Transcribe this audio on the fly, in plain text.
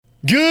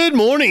Good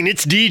morning.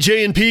 It's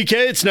DJ and PK.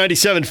 It's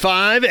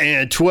 97.5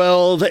 and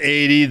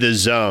 1280 The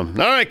Zone.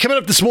 All right, coming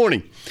up this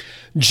morning,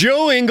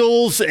 Joe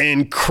Ingles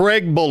and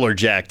Craig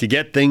Bolerjack to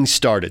get things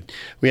started.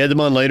 We had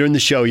them on later in the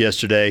show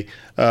yesterday.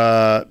 We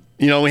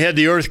had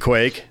the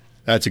earthquake.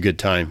 That's a good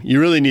time. You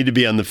really need to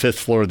be on the 5th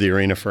floor of the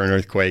arena for an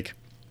earthquake.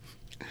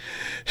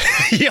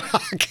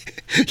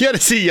 Yuck. You got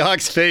to see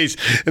Yuck's face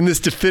in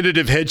this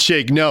definitive head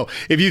shake. No,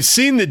 if you've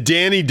seen the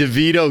Danny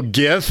DeVito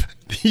gif,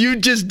 you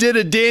just did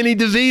a Danny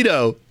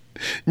DeVito.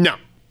 No.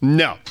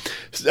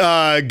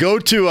 Go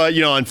to,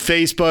 on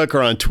Facebook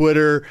or on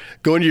Twitter,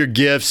 go into your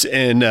GIFs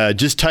and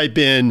just type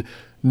in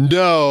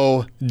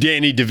no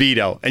Danny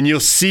DeVito, and you'll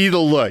see the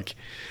look.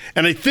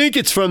 And I think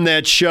it's from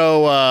that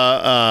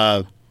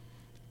show,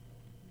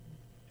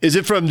 is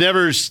it from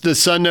The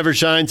Sun Never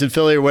Shines in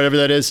Philly or whatever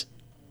that is?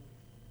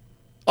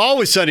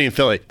 Always Sunny in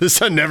Philly. The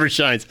sun never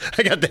shines.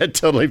 I got that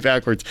totally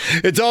backwards.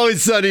 It's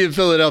Always Sunny in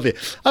Philadelphia.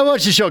 I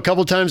watched the show a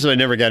couple times, but I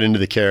never got into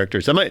the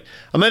characters. I might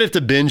have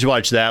to binge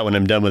watch that when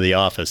I'm done with The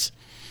Office.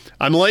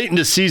 I'm late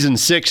into season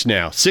 6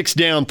 now. 6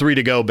 down, 3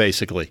 to go,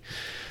 basically.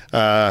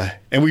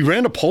 And we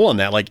ran a poll on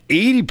that. Like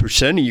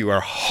 80% of you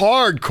are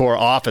hardcore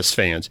Office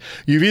fans.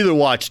 You've either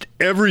watched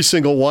every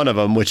single one of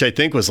them, which I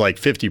think was like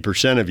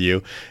 50% of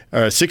you,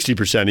 or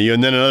 60% of you,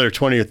 and then another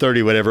 20 or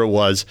 30, whatever it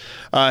was,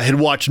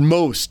 had watched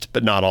most,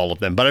 but not all of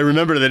them. But I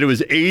remember that it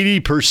was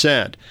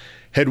 80%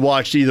 had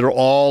watched either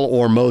all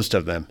or most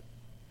of them.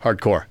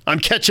 Hardcore. I'm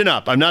catching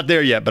up. I'm not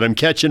there yet, but I'm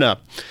catching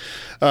up.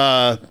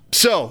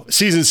 So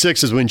season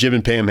 6 is when Jim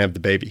and Pam have the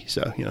baby.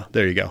 So,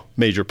 there you go.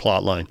 Major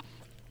plot line.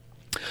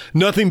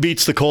 Nothing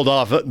beats the cold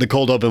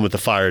open with the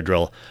fire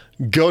drill.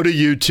 Go to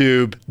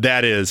YouTube.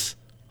 That is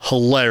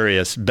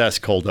hilarious.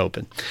 Best cold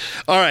open.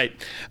 All right.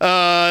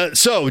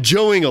 So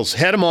Joe Ingles,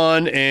 had him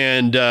on,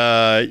 and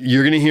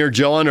you're going to hear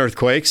Joe on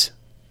earthquakes.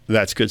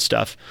 That's good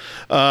stuff.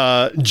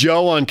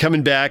 Joe on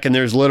coming back, and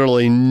there's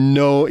literally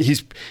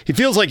he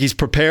feels like he's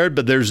prepared,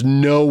 but there's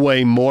no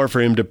way more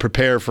for him to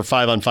prepare for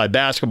 5-on-5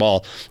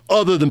 basketball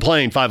other than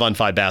playing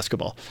 5-on-5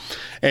 basketball.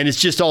 And it's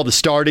just all the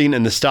starting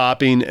and the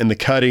stopping and the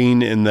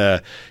cutting and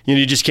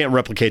you just can't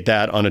replicate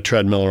that on a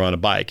treadmill or on a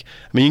bike.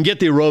 I mean, you can get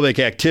the aerobic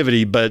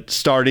activity, but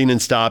starting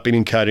and stopping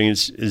and cutting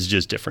is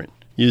just different.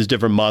 You use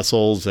different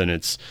muscles, and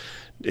it's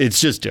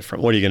just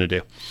different. What are you going to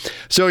do?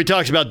 So he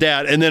talks about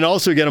that, and then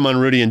also get him on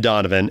Rudy and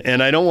Donovan.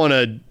 And I don't want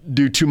to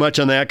do too much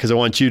on that because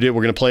we're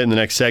going to play it in the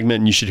next segment,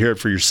 and you should hear it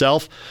for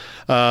yourself.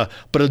 But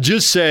I'll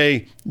just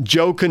say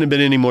Joe couldn't have been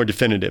any more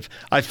definitive.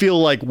 I feel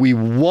like we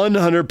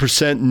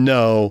 100%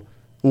 know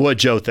what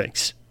Joe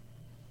thinks.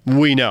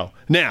 We know.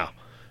 Now,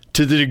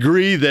 to the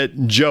degree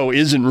that Joe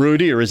isn't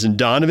Rudy or isn't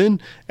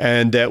Donovan,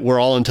 and that we're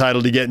all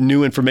entitled to get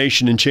new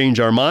information and change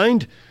our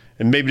mind,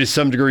 and maybe to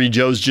some degree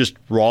Joe's just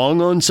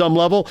wrong on some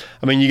level.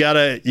 I mean,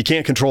 you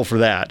can't control for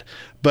that.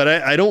 But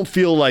I don't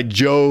feel like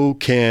Joe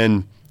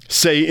can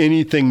say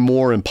anything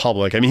more in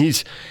public. I mean,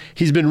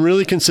 he's been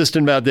really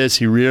consistent about this.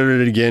 He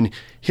reiterated it again.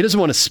 He doesn't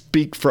want to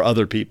speak for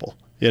other people,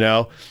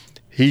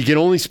 He can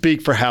only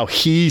speak for how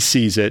he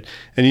sees it,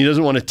 and he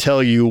doesn't want to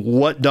tell you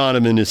what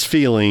Donovan is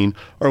feeling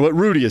or what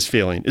Rudy is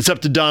feeling. It's up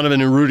to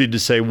Donovan and Rudy to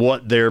say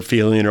what they're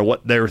feeling or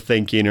what they're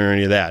thinking or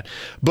any of that.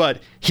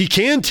 But he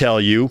can tell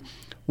you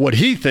what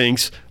he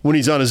thinks when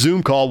he's on a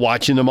Zoom call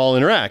watching them all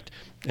interact,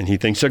 and he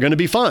thinks they're going to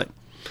be fine.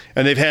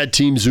 And they've had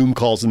team Zoom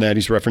calls and that.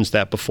 He's referenced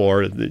that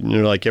before,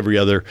 like every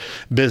other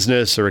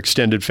business or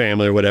extended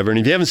family or whatever. And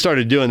if you haven't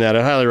started doing that,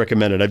 I highly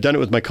recommend it. I've done it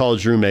with my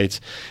college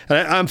roommates. And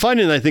I'm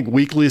finding that I think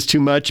weekly is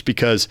too much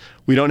because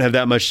we don't have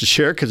that much to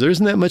share because there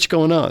isn't that much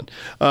going on.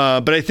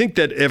 But I think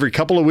that every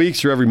couple of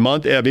weeks or every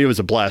month, it was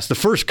a blast. The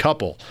first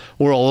couple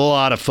were a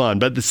lot of fun.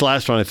 But this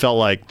last one, I felt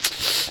like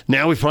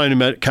now we've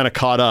probably kind of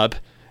caught up.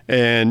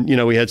 And,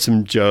 we had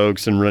some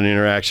jokes and running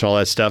interaction, all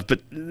that stuff.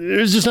 But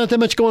there's just not that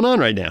much going on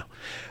right now.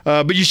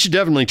 But you should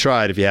definitely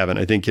try it if you haven't.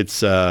 I think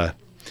it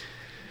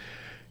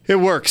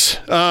works.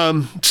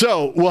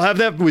 So we'll have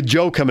that with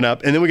Joe coming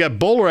up. And then we got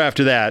Bowler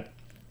after that.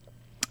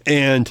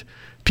 And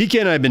PK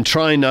and I have been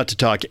trying not to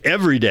talk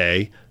every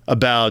day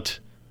about,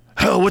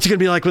 what's it going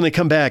to be like when they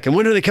come back? And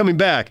when are they coming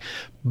back?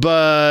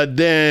 But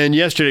then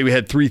yesterday we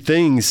had 3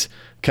 things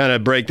kind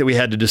of break that we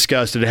had to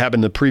discuss that had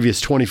happened the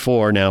previous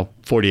 24, now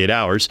 48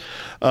 hours,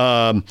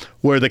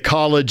 where the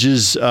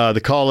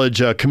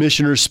college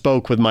commissioners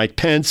spoke with Mike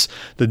Pence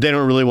that they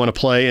don't really want to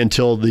play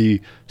until the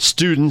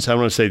students, I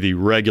don't want to say the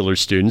regular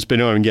students, but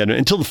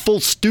until the full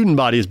student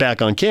body is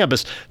back on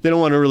campus. They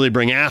don't want to really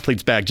bring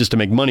athletes back just to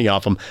make money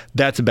off them.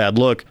 That's a bad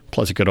look.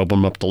 Plus, it could open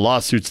them up to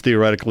lawsuits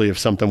theoretically if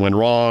something went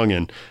wrong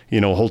and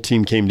a whole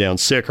team came down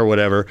sick or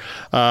whatever.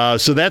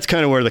 So that's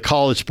kind of where the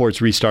college sports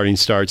restarting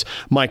starts.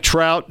 Mike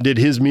Trout did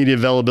his media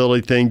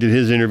availability thing, did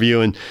his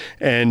interview,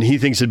 and he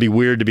thinks it'd be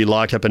weird to be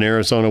locked up in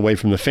Arizona away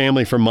from the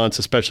family for months,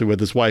 especially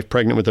with his wife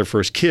pregnant with their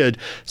first kid.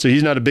 So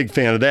he's not a big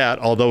fan of that,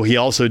 although he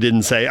also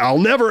didn't say, I'll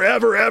never,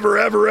 ever, ever,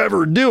 ever,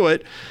 ever do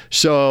it.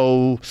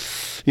 So,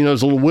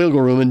 there's a little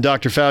wiggle room, and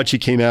Dr. Fauci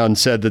came out and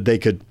said that they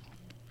could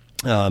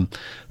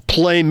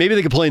play. Maybe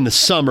they could play in the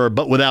summer,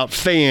 but without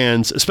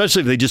fans,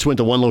 especially if they just went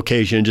to one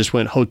location and just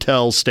went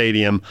hotel,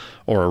 stadium,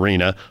 or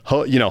arena.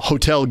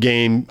 Hotel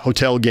game.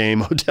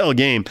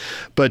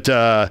 But,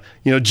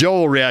 Joe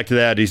will react to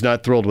that. He's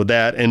not thrilled with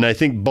that. And I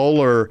think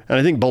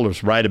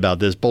Bowler's right about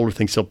this. Bowler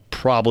thinks he'll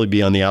probably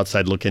be on the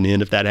outside looking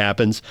in if that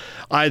happens.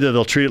 Either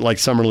they'll treat it like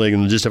Summer League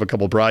and they'll just have a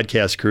couple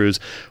broadcast crews,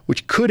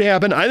 which could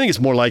happen. I think it's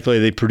more likely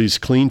they produce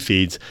clean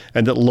feeds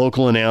and that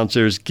local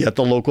announcers get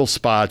the local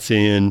spots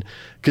in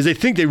because they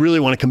think they really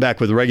want to come back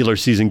with regular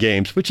season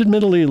games, which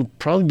admittedly will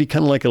probably be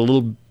kind of like a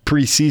little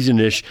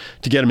preseason-ish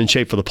to get them in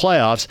shape for the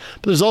playoffs.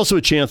 But there's also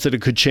a chance that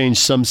it could change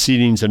some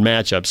seedings and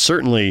matchups.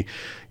 Certainly,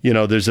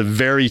 there's a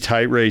very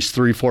tight race,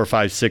 3, 4,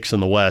 5, 6 in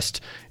the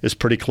West is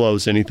pretty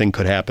close. Anything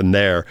could happen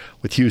there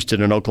with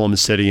Houston and Oklahoma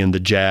City and the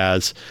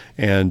Jazz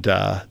and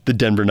the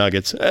Denver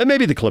Nuggets.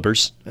 Maybe the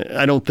Clippers.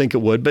 I don't think it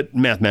would, but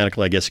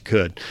mathematically I guess it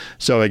could.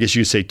 So I guess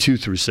you say 2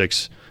 through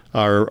 6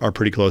 are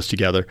pretty close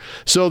together.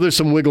 So there's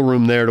some wiggle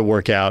room there to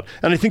work out.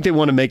 And I think they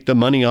want to make the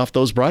money off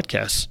those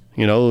broadcasts,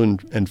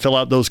 and fill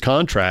out those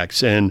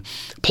contracts. And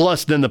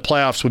plus, then the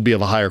playoffs would be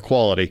of a higher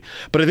quality.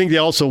 But I think they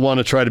also want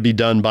to try to be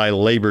done by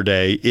Labor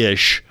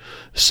Day-ish.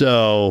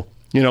 So,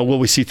 will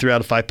we see 3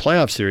 out of 5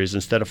 playoff series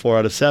instead of 4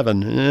 out of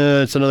 7?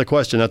 It's another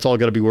question. That's all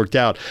got to be worked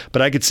out.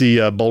 But I could see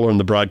Bowler and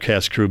the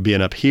broadcast crew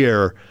being up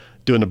here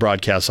doing the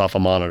broadcasts off a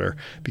monitor,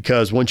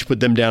 because once you put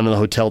them down in the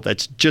hotel,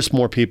 that's just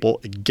more people.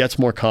 It gets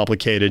more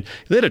complicated.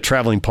 They had a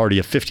traveling party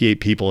of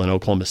 58 people in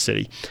Oklahoma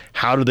City.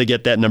 How do they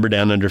get that number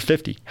down under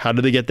 50? How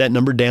do they get that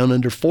number down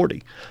under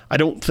 40? I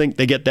don't think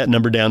they get that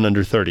number down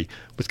under 30.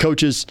 With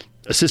coaches,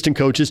 assistant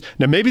coaches.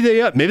 Now, maybe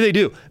they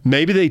do.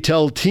 Maybe they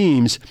tell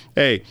teams,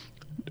 hey,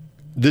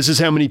 this is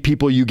how many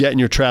people you get in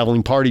your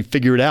traveling party.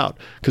 Figure it out,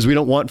 because we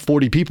don't want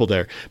 40 people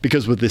there.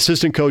 Because with the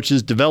assistant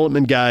coaches,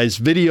 development guys,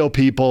 video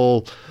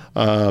people,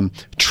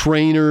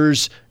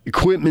 trainers,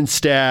 equipment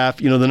staff,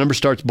 the number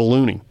starts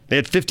ballooning. They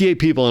had 58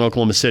 people in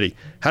Oklahoma City.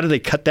 How do they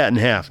cut that in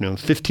half?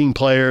 15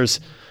 players,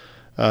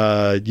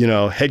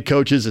 head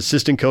coaches,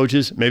 assistant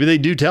coaches. Maybe they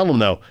do tell them,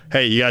 though,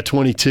 hey, you got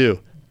 22.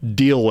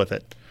 Deal with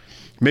it.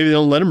 Maybe they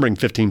don't let them bring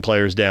 15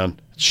 players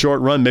down.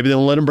 Short run, maybe they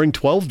don't let them bring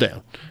 12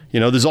 down.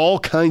 There's all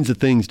kinds of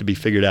things to be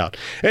figured out.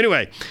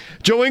 Anyway,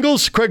 Joe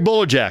Ingles, Craig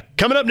Bolerjack,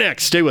 coming up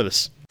next. Stay with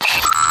us.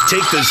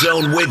 Take the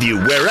Zone with you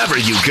wherever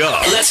you go.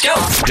 Let's go.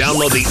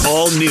 Download the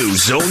all-new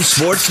Zone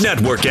Sports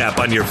Network app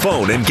on your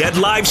phone and get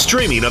live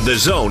streaming of the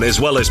Zone as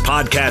well as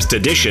podcast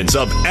editions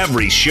of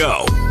every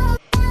show.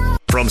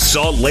 From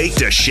Salt Lake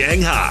to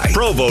Shanghai,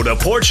 Provo to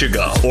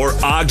Portugal, or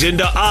Ogden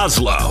to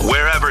Oslo,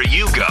 wherever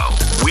you go,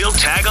 we'll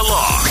tag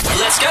along.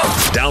 Let's go.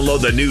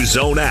 Download the new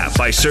Zone app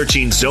by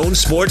searching Zone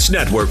Sports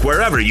Network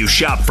wherever you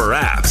shop for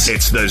apps.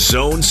 It's the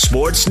Zone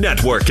Sports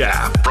Network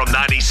app from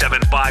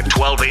 97.5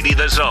 1280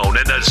 The Zone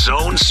and the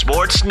Zone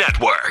Sports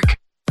Network.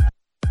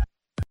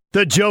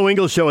 The Joe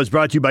Ingles Show is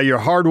brought to you by your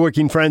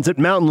hardworking friends at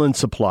Mountainland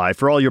Supply.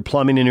 For all your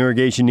plumbing and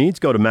irrigation needs,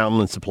 go to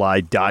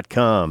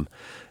mountainlandsupply.com.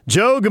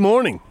 Joe, good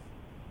morning.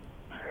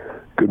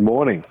 Good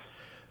morning.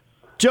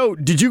 Joe,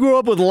 did you grow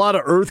up with a lot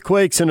of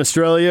earthquakes in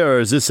Australia, or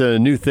is this a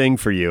new thing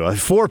for you?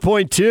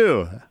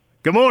 4.2.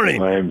 Good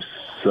morning. I am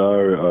so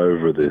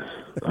over this.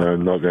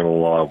 I'm not going to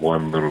lie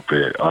one little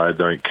bit. I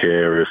don't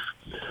care if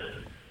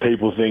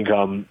people think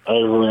I'm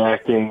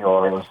overreacting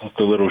or it's just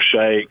a little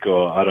shake,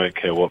 or I don't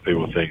care what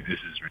people think. This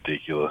is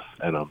ridiculous,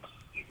 and I'm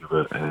sick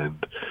of it.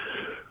 And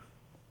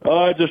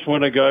I just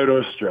want to go to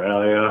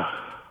Australia.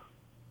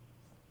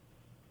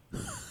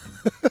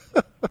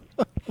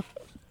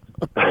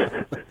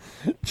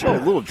 Joe, a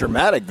little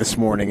dramatic this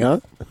morning, huh?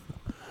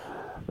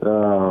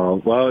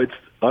 Well, it's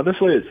not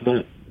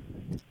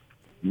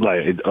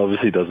like, it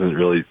obviously doesn't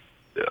really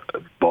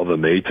bother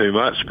me too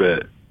much,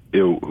 but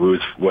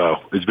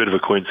it's a bit of a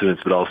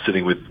coincidence. But I was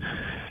sitting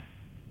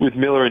with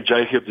Miller and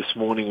Jacob this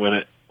morning when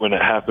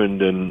it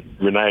happened, and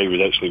Renee was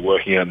actually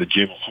working out in the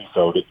gym. She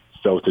felt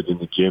it in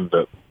the gym,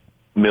 but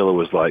Miller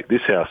was like,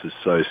 "This house is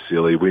so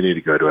silly. We need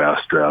to go to our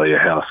Australia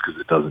house because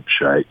it doesn't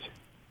shake."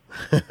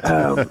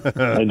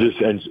 and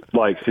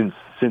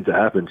since it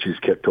happened, she's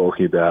kept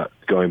talking about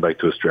going back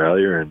to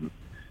Australia, and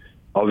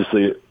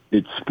obviously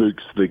it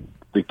spooks the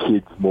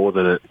kids more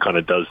than it kind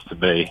of does to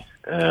me.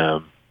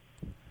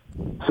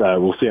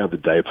 So we'll see how the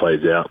day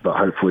plays out, but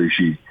hopefully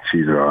she's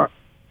all right.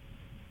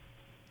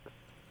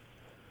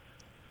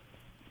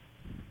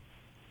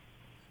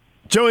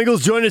 Joe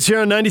Ingles joined us here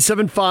on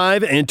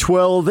 97.5 and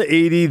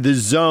 1280 The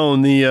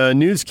Zone. The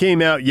news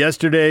came out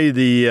yesterday.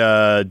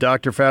 The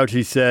Dr.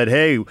 Fauci said,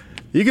 hey,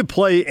 you could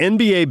play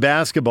NBA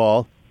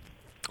basketball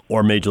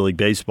or Major League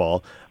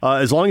Baseball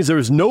as long as there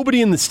was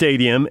nobody in the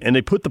stadium and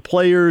they put the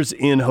players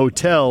in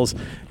hotels.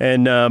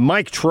 And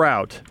Mike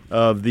Trout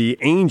of the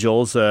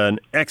Angels, an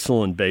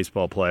excellent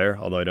baseball player,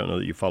 although I don't know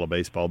that you follow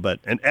baseball, but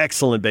an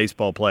excellent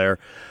baseball player.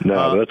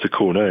 No, that's a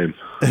cool name.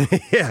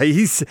 Yeah,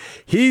 he's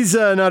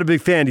not a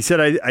big fan. He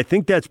said, I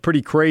think that's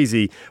pretty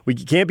crazy. We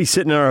can't be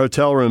sitting in our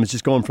hotel rooms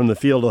just going from the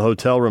field to the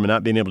hotel room and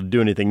not being able to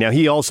do anything. Now,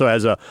 he also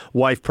has a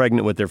wife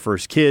pregnant with their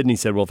first kid, and he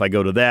said, well, if I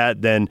go to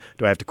that, then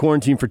do I have to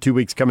quarantine for 2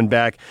 weeks coming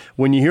back?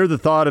 When you hear the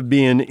thought of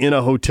being in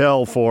a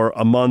hotel for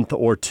a month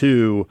or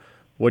two,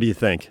 what do you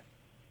think?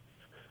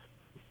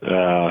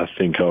 I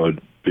think I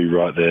would be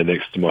right there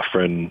next to my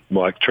friend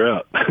Mike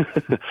Trout.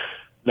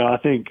 No, I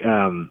think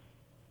in,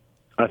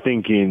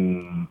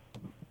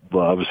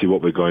 well, obviously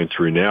what we're going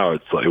through now,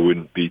 it's like it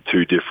wouldn't be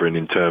too different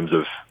in terms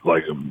of,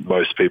 like,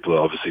 most people are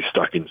obviously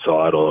stuck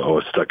inside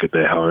or stuck at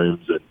their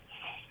homes and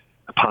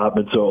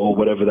apartments or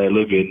whatever they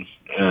live in.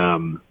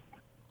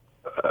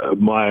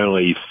 My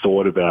only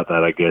thought about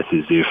that, I guess,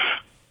 is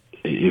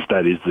if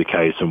that is the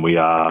case and we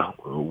are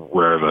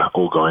wherever,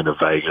 or going to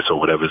Vegas or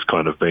whatever's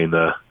kind of been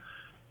the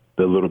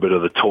little bit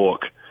of the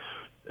talk.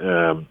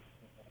 So,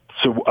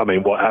 I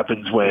mean, what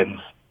happens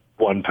when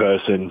one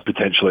person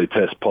potentially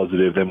tests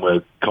positive, then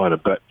we're kind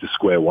of back to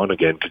square one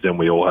again, because then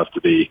we all have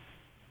to be,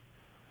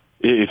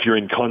 if you're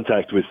in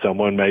contact with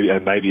someone, maybe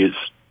it's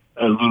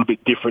a little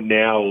bit different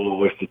now,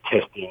 or if the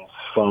testing's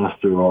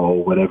faster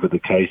or whatever the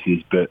case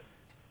is. But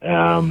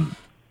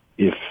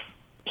if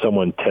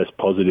someone tests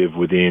positive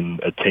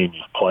within a team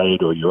you've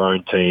played or your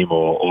own team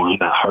or in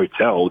that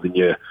hotel, then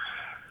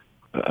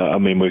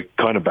we're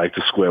kind of back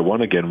to square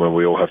one again, where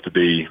we all have to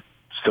be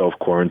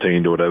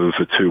self-quarantined or whatever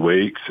for 2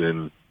 weeks.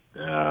 And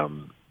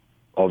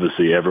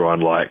obviously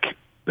everyone, like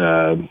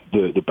the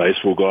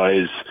baseball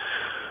guys,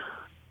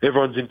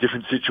 everyone's in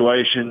different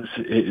situations.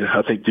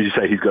 I think, did you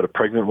say he's got a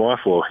pregnant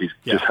wife, or he's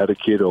just had a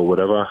kid or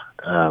whatever?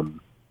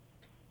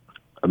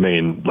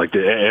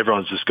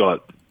 Everyone's just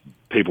got,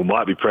 people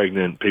might be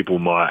pregnant, people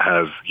might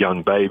have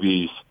young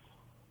babies.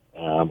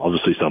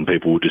 Obviously some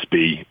people will just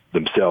be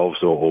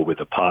themselves or with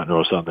a partner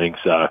or something.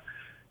 So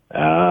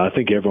I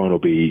think everyone will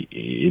be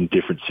in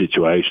different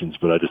situations,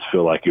 but I just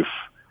feel like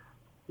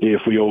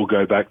if we all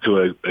go back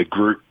to a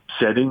group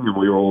setting and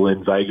we're all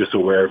in Vegas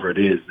or wherever it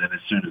is, then as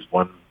soon as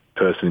one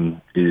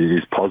person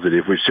is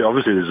positive, which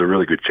obviously there's a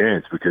really good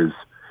chance, because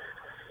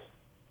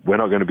we're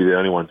not going to be the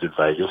only ones in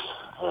Vegas.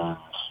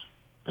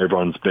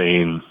 Everyone's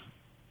been,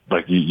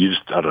 like, you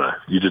just, I don't know.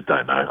 You just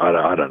don't know.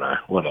 I don't know.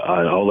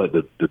 I'll let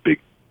the big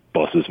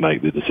bosses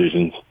make the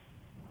decisions.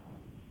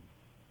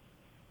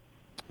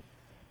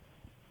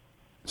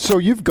 So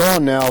you've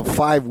gone now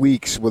 5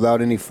 weeks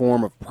without any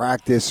form of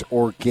practice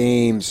or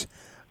games.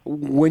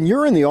 When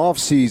you're in the off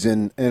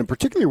season, and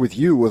particularly with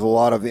you, with a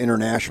lot of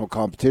international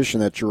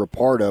competition that you're a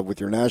part of with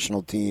your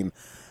national team,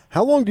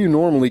 how long do you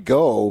normally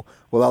go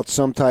without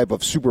some type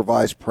of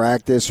supervised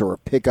practice or a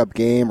pickup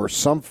game or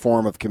some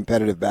form of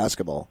competitive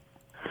basketball?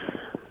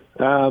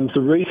 So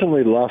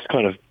recently, the last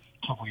kind of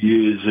couple of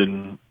years,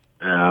 and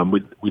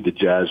with the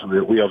Jazz,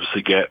 we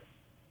obviously get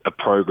a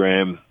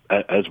program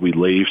as we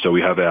leave. So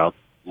we have our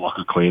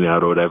locker clean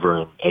out or whatever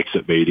and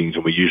exit meetings,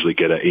 and we usually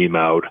get an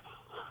emailed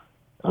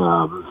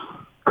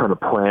kind of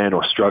plan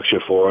or structure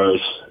for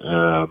us.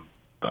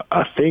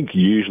 I think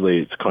usually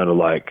it's kind of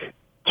like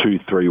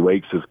 2-3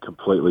 weeks of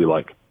completely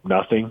like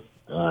nothing.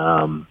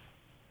 So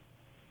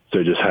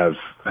just have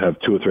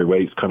 2 or 3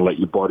 weeks, kind of let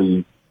your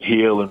body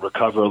heal and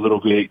recover a little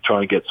bit, try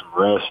and get some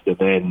rest, and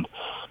then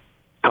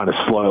kind of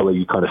slowly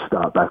you kind of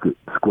start back at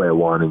square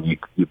one and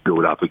you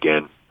build up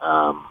again,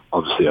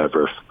 obviously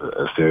over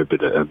a fair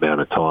bit of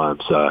amount of time.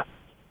 So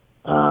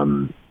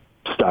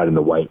start in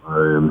the weight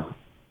room,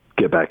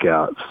 get back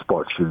out,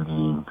 spot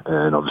shooting,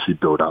 and obviously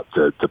build up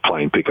to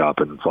playing pickup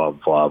and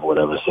 5-5 or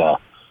whatever. So,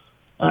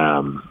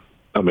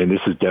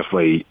 this is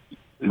definitely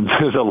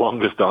the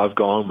longest I've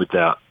gone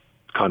without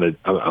kind of,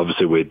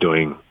 obviously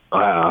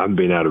I haven't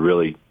been able to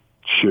really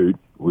shoot.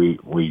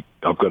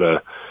 I've got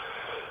a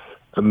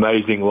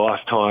amazing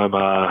lifetime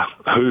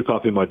hoop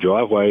up in my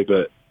driveway,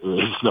 but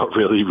it's not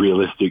really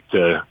realistic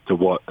to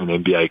what an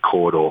NBA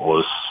court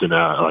or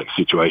scenario, like,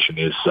 situation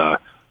is. So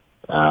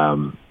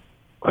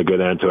I go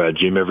down to our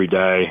gym every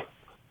day,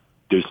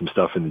 do some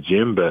stuff in the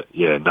gym, but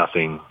yeah,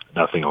 nothing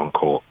on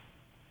court.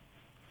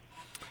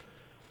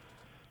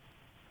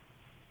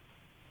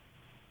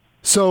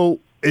 So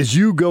as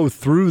you go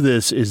through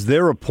this, is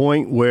there a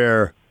point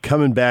where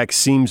coming back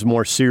seems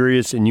more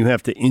serious and you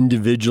have to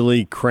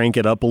individually crank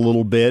it up a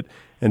little bit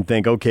and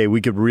think, okay,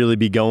 we could really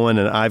be going,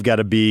 and I got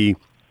to feel,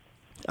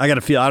 I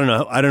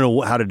don't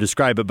know how to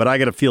describe it, but I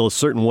got to feel a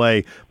certain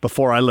way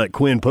before I let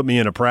Quinn put me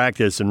into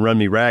practice and run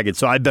me ragged,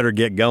 so I better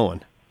get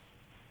going.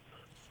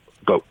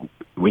 But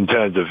in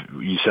terms of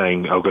you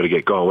saying I've got to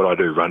get going, what do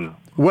I do? Run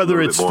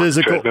whether it's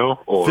physical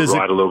or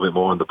ride a little bit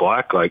more on the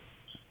bike? Like,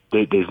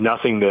 there's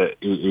nothing that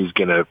is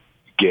going to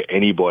get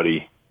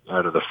anybody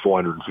out of the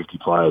 450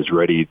 players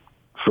ready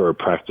for a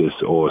practice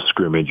or a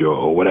scrimmage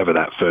or whatever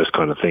that first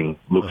kind of thing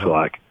looks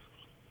like,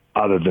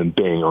 other than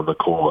being on the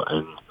court.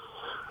 And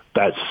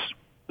that's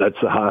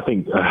the hard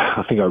thing.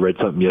 I think I read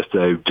something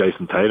yesterday.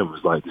 Jason Tatum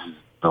was like, this is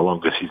the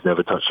longest he's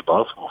never touched a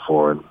basketball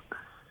for. And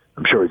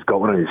I'm sure he's got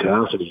one in his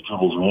house and he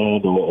dribbles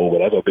around or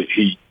whatever, but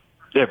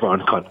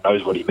everyone kind of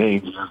knows what he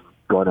means. He hasn't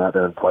gone out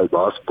there and played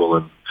basketball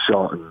and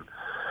shot and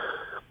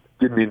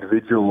did an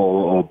individual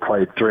or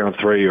played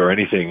 3-on-3 or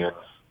anything.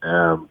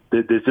 And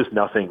there's just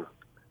nothing.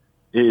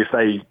 If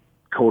they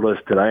called us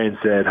today and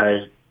said,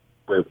 hey,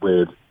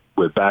 we're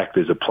back,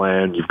 there's a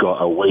plan, you've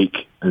got a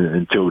week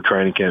until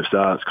training camp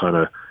starts, kind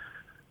of,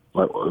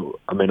 like,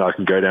 I mean, I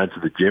can go down to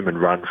the gym and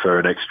run for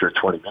an extra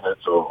 20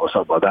 minutes or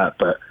something like that,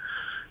 but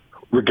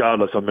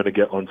regardless, I'm going to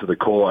get onto the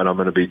court and I'm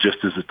going to be just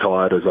as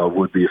tired as I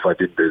would be if I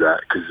didn't do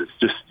that, because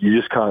you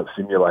just can't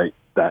simulate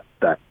that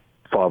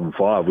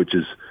 5-on-5, which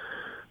is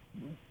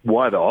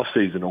why the off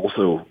season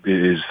also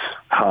is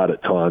hard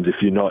at times.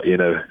 If you're not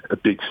in a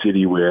big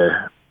city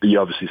where you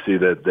obviously see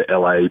the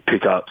LA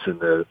pickups and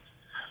the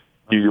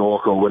New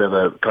York or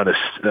whatever kind of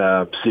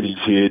cities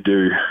here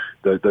do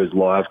those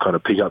live kind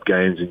of pickup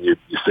games, and you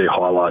see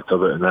highlights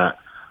of it and that.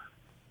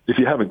 If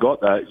you haven't got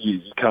that,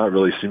 you can't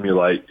really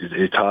simulate.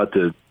 It's hard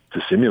to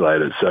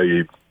simulate it. So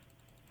you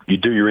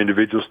do your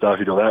individual stuff,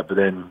 you do that, but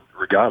then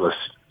regardless,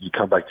 you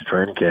come back to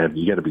training camp,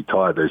 you're going to be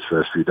tired those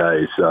first few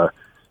days. So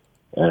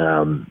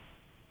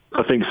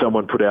I think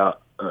someone put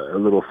out a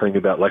little thing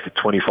about like a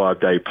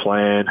 25-day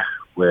plan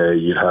where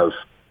you'd have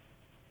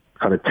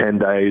kind of 10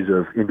 days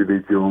of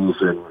individuals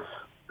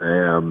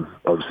and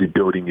obviously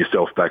building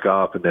yourself back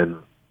up, and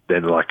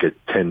then like a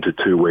 10 to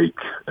 2 week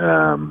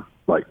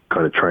like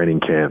kind of training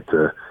camp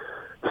to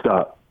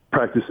start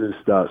practices,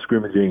 start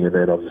scrimmaging, and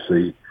then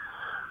obviously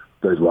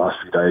those last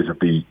few days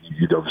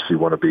you'd obviously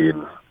want to be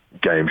in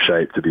game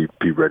shape to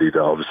be ready to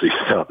obviously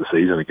start the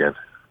season again.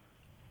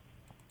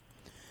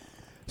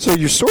 So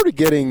you're sort of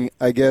getting,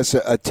 I guess,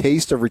 a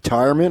taste of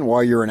retirement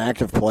while you're an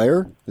active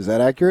player? Is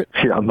that accurate?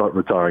 Yeah, I'm not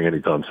retiring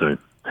anytime soon.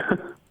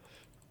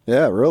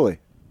 Yeah, really?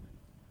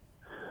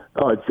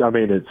 Oh, it's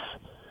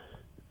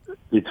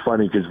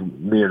funny because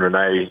me and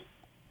Renee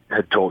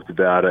had talked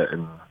about it,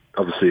 and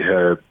obviously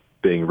her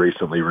being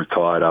recently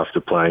retired after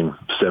playing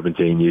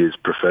 17 years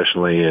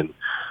professionally, and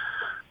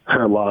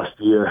her last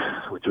year,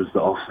 which was the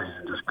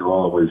off-season just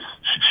gone, was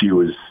she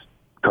was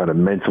kind of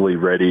mentally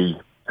ready.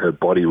 Her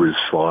body was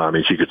fine. I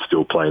mean, she could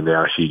still play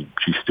now. She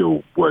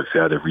still works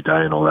out every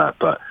day and all that,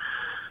 but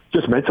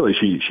just mentally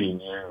she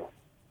knew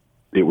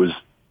it was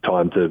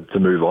time to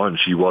move on.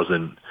 She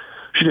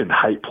didn't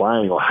hate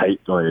playing or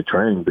hate going to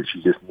training, but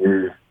she just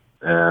knew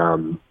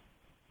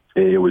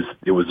it was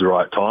the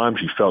right time.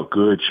 She felt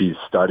good. She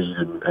studied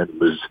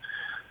and was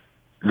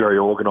very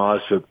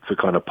organized for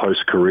kind of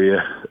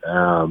post-career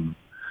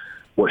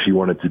what she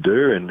wanted to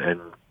do, and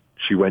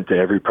she went to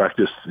every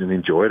practice and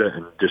enjoyed it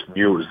and just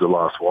knew it was the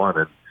last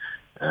one.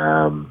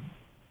 And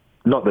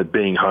not that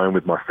being home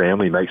with my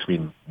family makes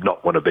me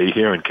not want to be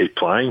here and keep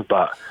playing,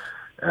 but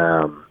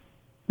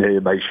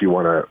it makes you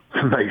want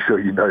to make sure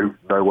you know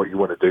what you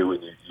want to do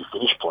when you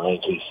finish playing.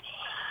 Because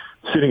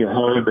sitting at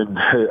home, and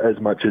as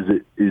much as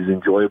it is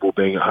enjoyable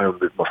being at home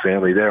with my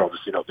family, they're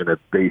obviously not going to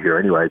be here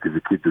anyway because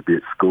the kids will be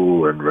at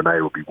school and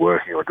Renee will be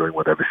working or doing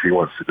whatever she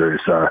wants to do.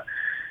 So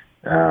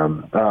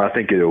I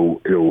think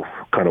it'll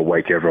kind of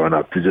wake everyone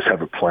up to just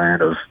have a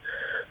plan of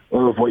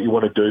what you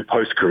want to do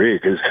post-career,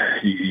 because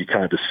you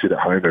can't just sit at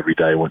home every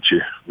day once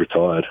you're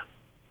retired.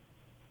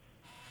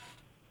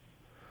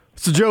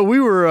 So, Joe, we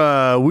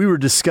were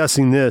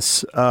discussing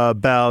this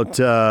about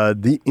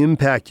the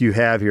impact you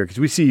have here, because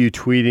we see you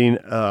tweeting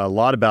a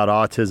lot about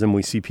autism.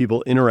 We see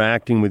people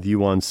interacting with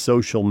you on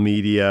social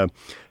media.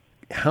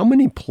 How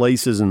many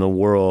places in the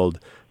world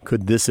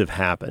could this have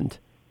happened?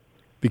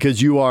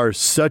 Because you are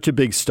such a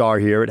big star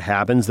here, it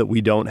happens that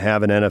we don't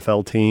have an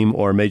NFL team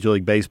or a Major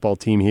League Baseball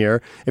team here.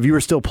 If you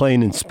were still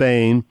playing in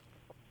Spain,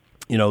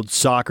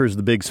 soccer's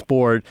the big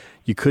sport.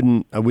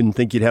 I wouldn't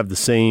think you'd have the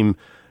same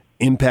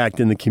impact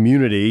in the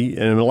community.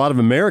 And in a lot of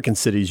American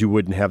cities, you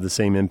wouldn't have the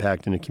same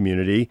impact in the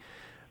community.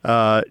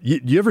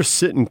 You ever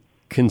sit and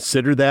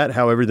consider that,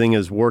 how everything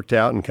has worked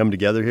out and come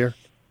together here?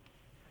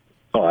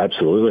 Oh,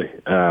 absolutely.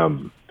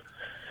 And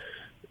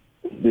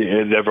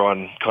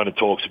everyone kind of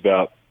talks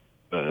about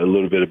a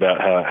little bit about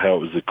how it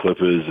was the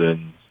Clippers,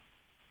 and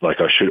like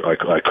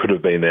I could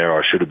have been there,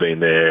 I should have been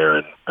there,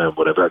 and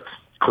whatever. That's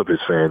Clippers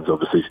fans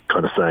obviously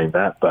kind of saying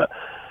that, but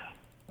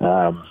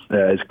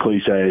as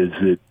cliche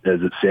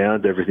as it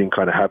sounds, everything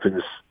kind of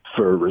happens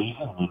for a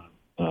reason.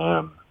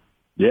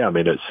 Yeah, I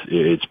mean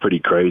it's pretty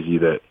crazy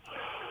that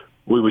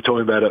we were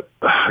talking about it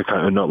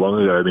not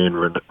long ago. Me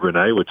and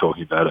Renee were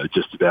talking about it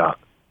just about.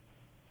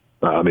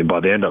 I mean,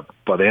 by the end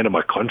of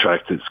my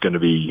contract, it's going to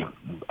be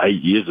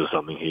 8 years or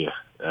something here.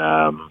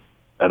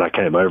 And I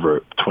came over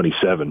at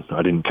 27.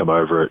 I didn't come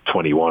over at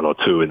 21 or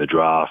 2 in the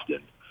draft.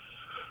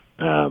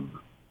 And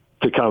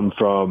to come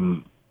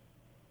from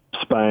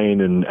Spain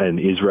and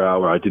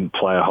Israel, where I didn't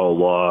play a whole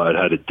lot, I'd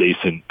had a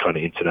decent kind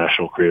of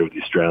international career with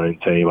the Australian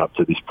team up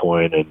to this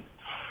point, and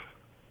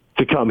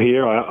to come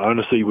here, I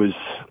honestly was,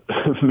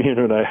 me and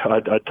Renee,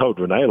 I told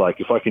Renee, like,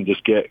 if I can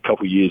just get a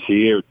couple of years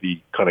here, it'd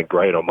be kind of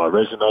great on my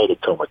resume to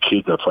tell my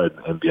kids I played in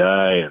the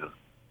NBA.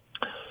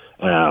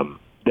 And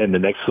then the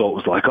next thought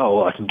was like, oh,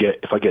 well,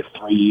 if I get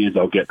 3 years,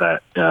 I'll get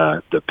that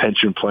the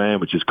pension plan,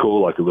 which is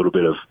cool, like a little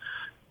bit of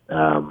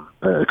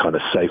a kind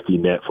of safety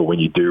net for when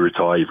you do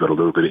retire. You've got a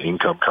little bit of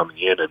income coming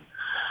in, and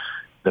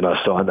then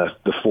I signed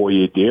the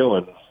 4-year deal,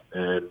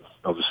 and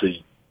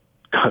obviously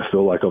I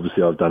feel like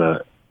obviously I've done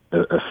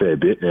a fair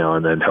bit now,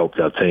 and then helped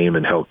our team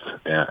and helped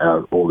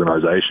our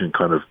organisation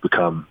kind of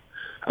become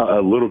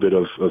a little bit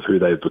of who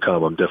they've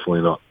become. I'm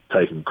definitely not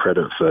taking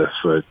credit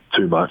for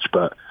too much,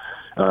 but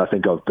I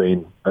think I've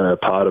been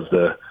part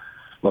of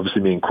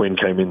obviously me and Quinn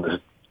came in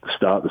the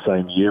start the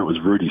same year. It was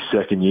Rudy's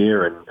second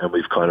year, and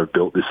we've kind of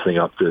built this thing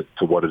up to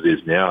what it is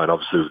now. And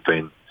obviously we've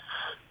been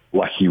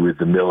lucky with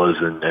the Millers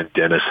and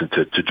Dennis and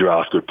to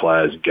draft good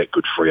players and get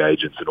good free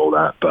agents and all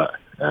that. But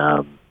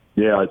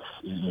yeah,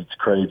 it's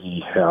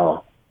crazy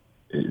how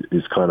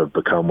it's kind of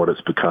become what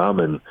it's become.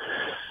 And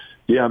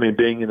yeah, I mean,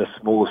 being in a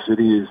smaller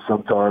city is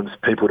sometimes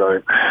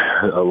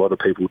a lot of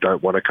people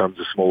don't want to come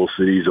to smaller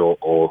cities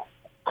or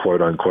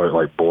quote unquote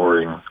like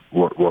boring,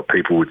 what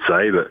people would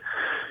say. But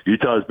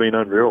Utah has been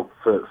unreal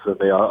for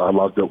me. I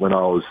loved it when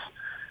I was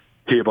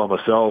here by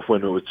myself,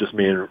 when it was just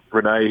me and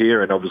Renee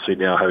here, and obviously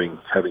now having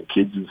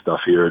kids and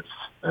stuff here, it's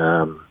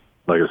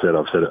like I said,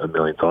 I've said it a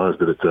million times,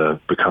 but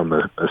it's become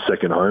a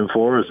second home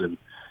for us. And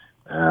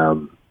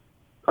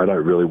I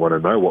don't really want to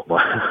know what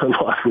my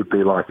life would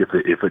be like if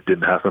it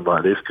didn't happen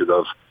like this, because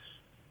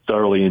I've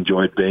thoroughly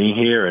enjoyed being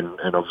here and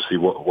obviously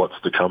what's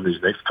to come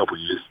these next couple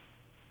of years.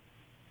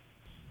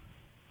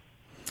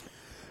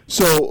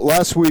 So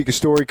last week a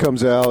story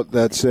comes out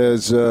that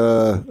says,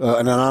 an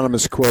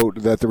anonymous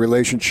quote, that the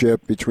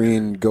relationship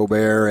between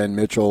Gobert and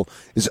Mitchell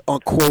is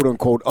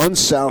quote-unquote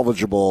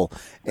unsalvageable.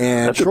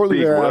 And That's shortly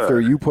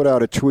thereafter you put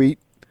out a tweet.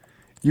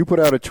 You put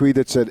out a tweet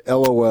that said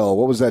LOL.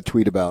 What was that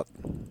tweet about?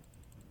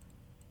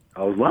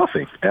 I was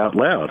laughing out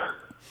loud.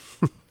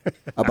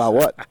 About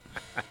what?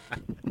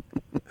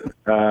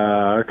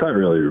 I can't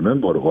really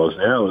remember what it was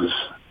now.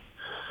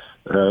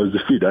 It was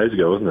a few days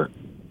ago, wasn't it?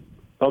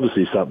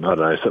 Obviously something, I don't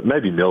know, so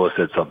maybe Miller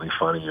said something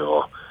funny,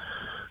 or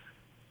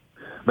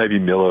maybe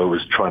Miller was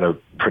trying to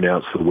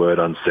pronounce the word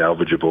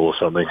unsalvageable or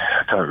something.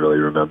 I can't really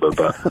remember,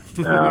 but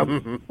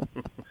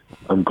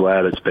I'm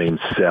glad it's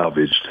been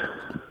salvaged.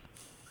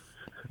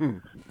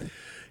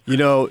 You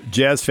know,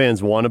 Jazz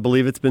fans want to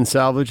believe it's been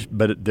salvaged,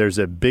 but there's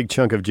a big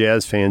chunk of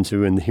Jazz fans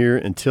who,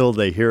 until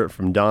they hear it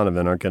from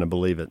Donovan, aren't going to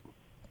believe it.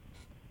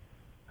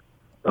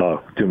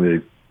 Oh, should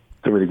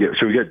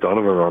we get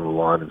Donovan on the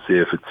line and see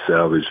if it's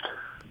salvaged?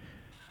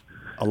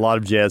 A lot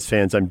of Jazz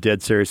fans, I'm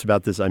dead serious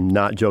about this. I'm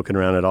not joking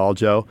around at all,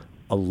 Joe.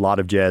 A lot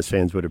of Jazz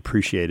fans would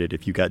appreciate it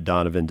if you got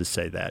Donovan to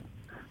say that.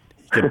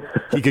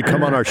 He could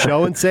come on our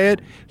show and say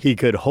it. He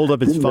could hold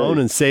up his phone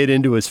and say it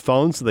into his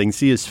phone so they can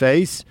see his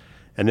face,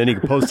 and then he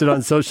could post it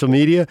on social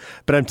media.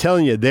 But I'm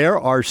telling you, there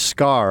are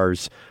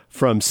scars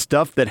from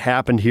stuff that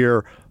happened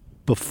here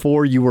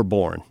before you were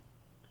born.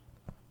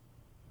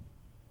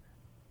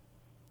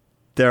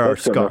 There are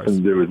scars. Got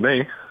nothing to do with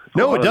me.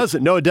 No, it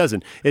doesn't. No, it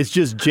doesn't. It's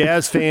just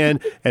Jazz fan,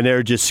 and there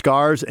are just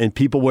scars, and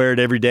people wear it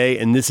every day,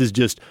 and this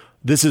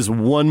is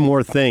one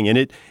more thing. And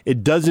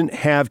it doesn't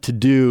have to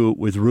do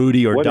with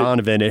Rudy or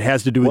Donovan. It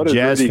has to do with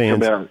Jazz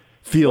fans. What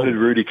did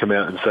Rudy come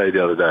out and say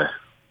the other day?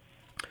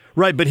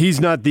 Right, but he's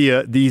not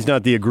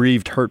the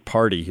aggrieved hurt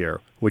party here,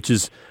 which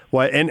is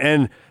why.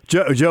 And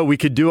Joe, we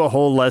could do a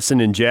whole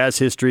lesson in Jazz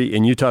history,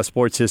 in Utah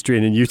sports history,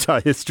 and in Utah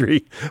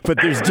history, but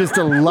there's just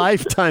a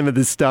lifetime of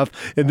this stuff,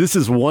 and this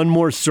is one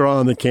more straw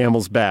on the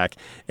camel's back.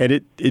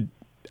 And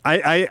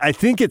I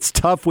think it's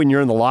tough when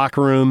you're in the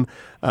locker room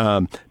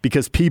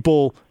because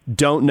people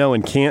don't know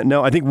and can't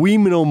know. I think we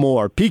know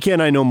more. PK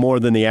and I know more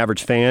than the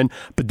average fan,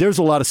 but there's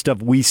a lot of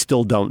stuff we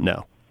still don't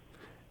know.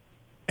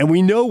 And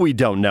we know we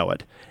don't know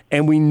it.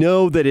 And we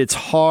know that it's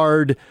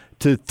hard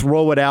to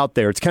throw it out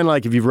there. It's kind of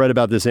like if you've read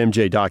about this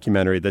MJ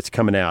documentary that's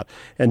coming out.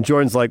 And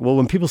Jordan's like, well,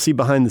 when people see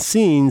behind the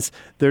scenes,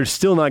 they're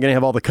still not going to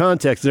have all the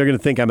context. They're going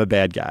to think I'm a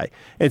bad guy.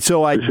 And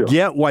so I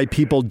get why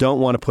people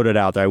don't want to put it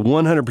out there. I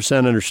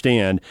 100%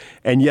 understand.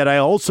 And yet I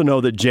also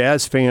know that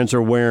Jazz fans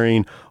are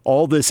wearing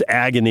all this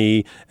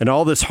agony and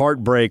all this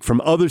heartbreak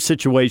from other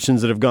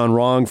situations that have gone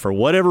wrong for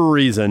whatever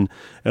reason.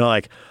 And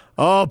like,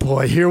 oh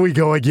boy, here we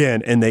go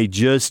again. And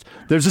there's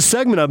a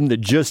segment of them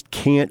that just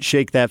can't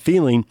shake that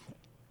feeling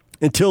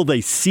until they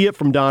see it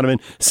from Donovan,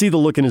 see the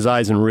look in his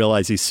eyes, and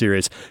realize he's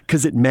serious,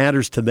 because it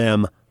matters to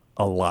them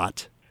a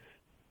lot.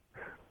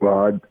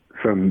 Well,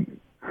 from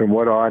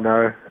what I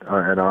know,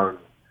 and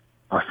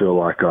I feel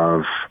like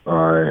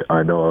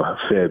I know a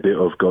fair bit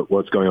of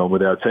what's going on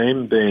with our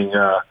team, being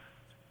a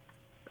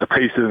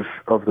piece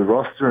of the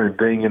roster and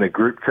being in a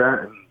group chat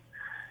and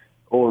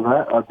all of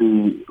that. I'd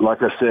be,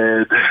 like I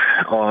said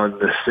on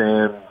the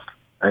Sam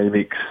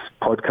Amix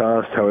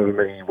podcast, however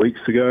many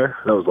weeks ago,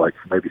 that was like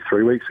maybe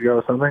 3 weeks ago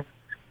or something,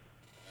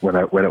 when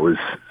it was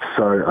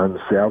so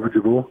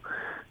unsalvageable.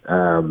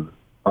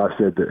 I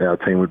said that our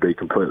team would be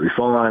completely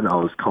fine. I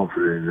was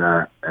confident in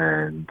that,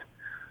 and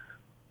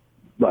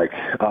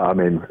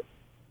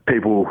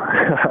people,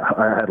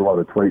 I had a lot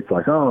of tweets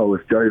like, "Oh,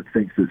 if Joe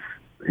thinks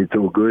it's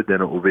all good,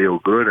 then it will be all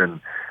good."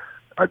 And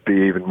I'd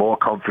be even more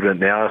confident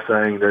now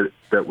saying that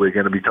we're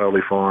going to be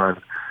totally fine.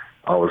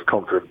 I was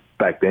confident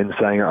back then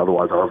saying it.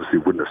 Otherwise, I obviously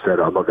wouldn't have said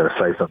it. I'm not going to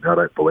say something I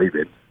don't believe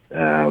in.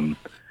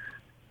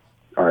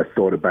 I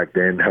thought it back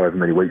then, however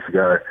many weeks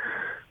ago.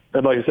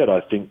 And like I said,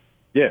 I think,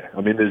 yeah,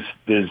 I mean,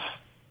 they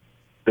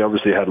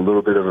obviously had a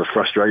little bit of a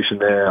frustration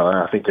there.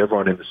 I think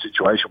everyone in the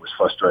situation was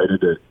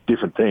frustrated at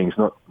different things,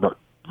 not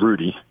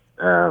Rudy.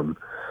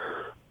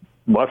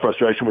 My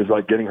frustration was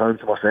like getting home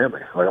to my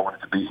family. Like, I wanted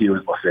to be here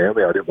with my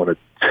family. I didn't want to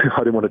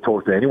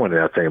talk to anyone in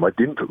our team. I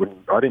didn't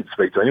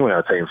speak to anyone in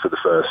our team for the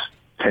first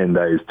 10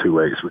 days, 2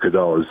 weeks,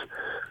 because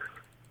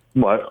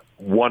my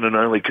one and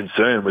only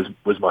concern was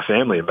my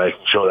family and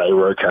making sure they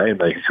were okay and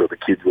making sure the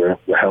kids were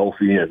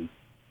healthy, and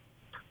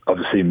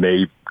obviously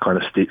me kind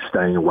of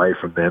staying away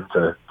from them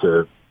to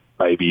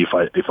maybe if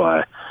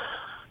I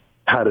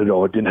had it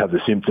or didn't have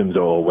the symptoms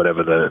or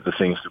whatever the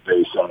things could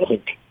be. So I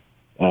think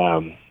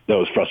there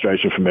was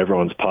frustration from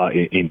everyone's part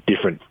in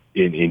different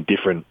ways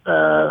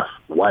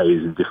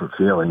and different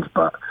feelings.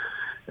 But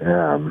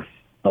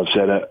I've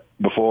said it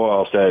before,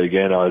 I'll say it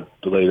again. I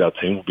believe our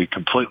team will be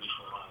completely fine.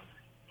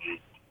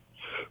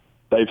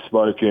 They've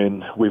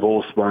spoken. We've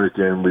all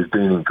spoken. We've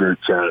been in group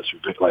chats.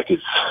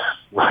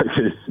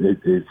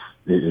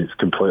 It's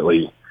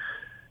completely.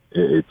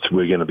 We're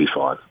going to be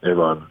fine.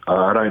 Everyone.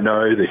 I don't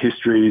know the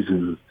histories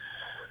and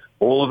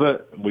all of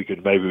it. We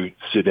could maybe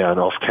sit down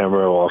off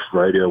camera or off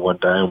radio one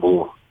day and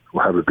we'll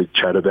have a big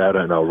chat about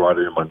it, and I'll write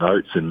it in my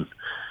notes and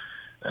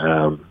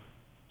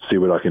see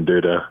what I can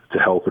do to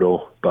help it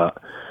all. But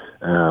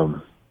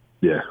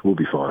yeah, we'll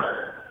be fine.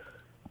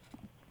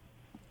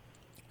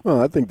 Well,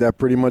 I think that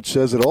pretty much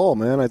says it all,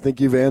 man. I think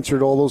you've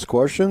answered all those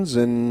questions,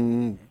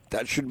 and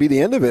that should be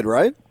the end of it,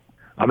 right?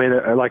 I mean,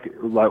 I'm not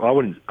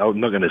going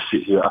to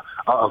sit here.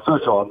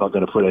 First of all, I'm not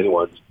going to put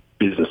anyone's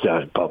business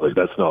out in public.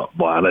 That's not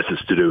unless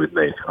it's to do with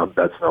me.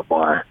 That's not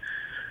my.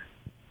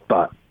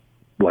 But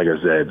like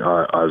I said,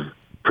 I'm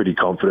pretty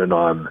confident.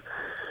 I'm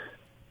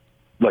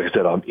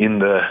in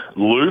the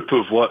loop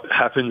of what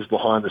happens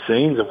behind the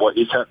scenes and what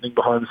is happening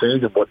behind the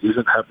scenes and what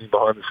isn't happening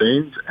behind the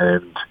scenes,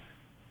 and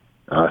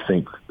I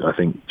think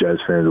Jazz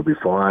fans will be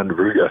fine.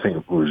 Rudy, I think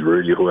it was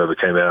Rudy, whoever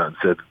came out and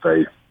said that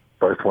they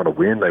both want to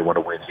win. They want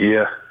to win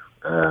here.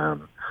 I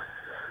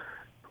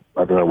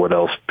don't know what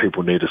else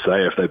people need to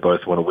say if they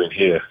both want to win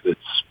here.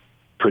 It's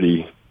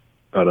pretty,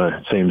 I don't know,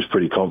 it seems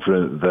pretty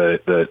confident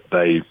that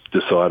they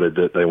decided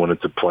that they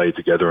wanted to play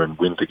together and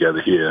win together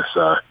here.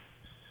 So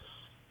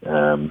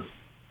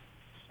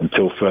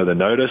until further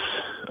notice,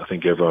 I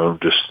think everyone will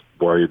just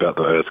worry about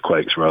the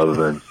earthquakes rather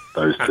than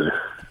those two.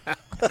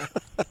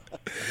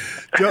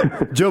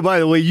 Joe, by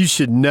the way, you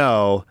should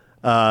know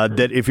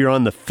that if you're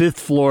on the 5th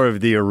floor of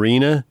the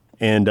arena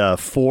and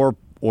 4.2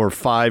 or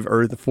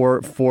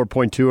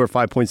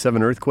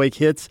 5.7 earthquake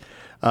hits,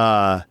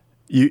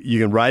 you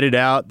can write it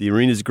out. The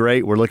arena's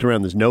great. We're looking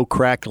around. There's no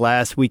cracked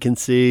glass we can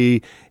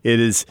see.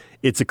 It's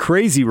a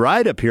crazy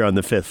ride up here on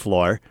the 5th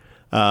floor,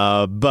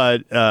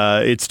 but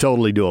it's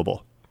totally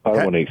doable. I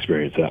don't want to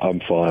experience that. I'm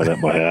fine at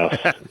my house.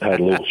 Had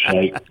a little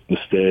shake. The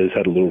stairs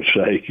had a little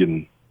shake,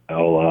 and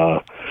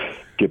I'll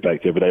get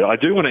back to every day. I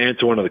do want to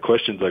answer one of the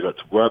questions I got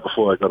right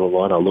before I got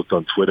online. I looked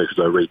on Twitter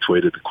because I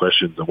retweeted the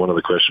questions, and one of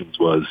the questions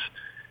was,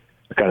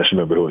 I can't actually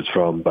remember who it's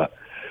from, but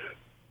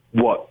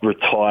what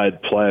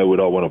retired player would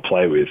I want to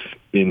play with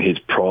in his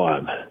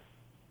prime?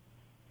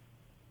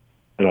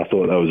 And I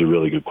thought that was a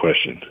really good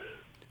question.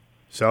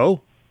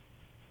 So,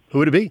 who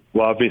would it be?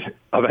 Well,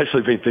 I've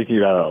actually been thinking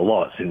about it a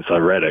lot since I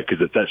read it,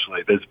 because it's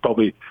actually, there's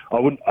probably, I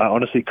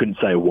honestly couldn't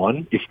say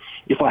one.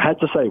 If I had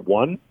to say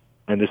one,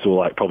 and this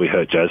will probably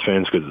hurt Jazz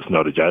fans because it's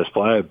not a Jazz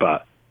player,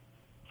 but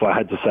if I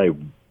had to say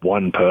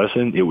one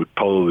person, it would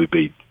probably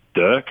be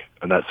Dirk,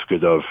 and that's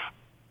because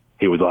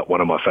he was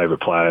one of my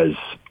favorite players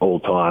all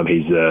time.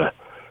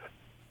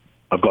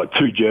 I've got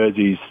 2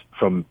 jerseys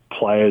from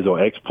players or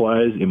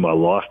ex-players in my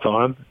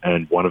lifetime,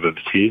 and one of them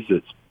is his.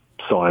 It's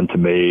signed to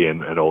me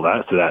and all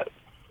that. So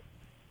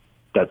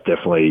that's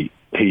definitely,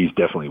 he's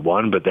definitely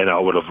one. But then I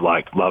would have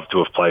loved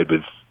to have played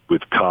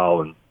with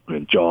Carl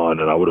and John,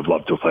 and I would have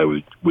loved to have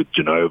played with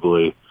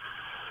Ginobili.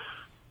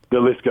 The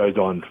list goes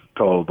on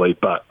probably,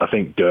 but I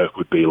think Dirk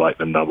would be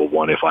the number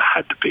one if I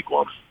had to pick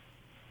one.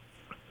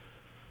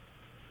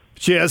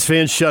 Jazz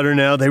fans shudder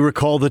now. They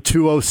recall the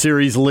 2-0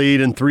 series lead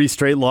and 3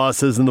 straight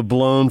losses in the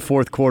blown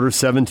fourth quarter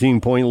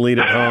 17-point lead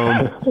at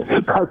home.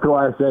 That's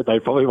why I said they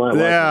probably won't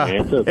like the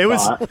answer.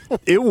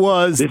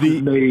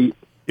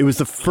 It was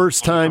the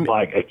first time.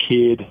 Like a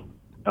kid.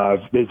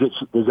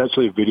 There's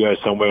actually a video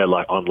somewhere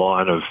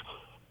online of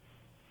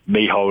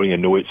me holding a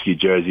Nowitzki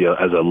jersey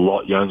as a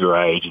lot younger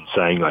age and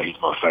saying he's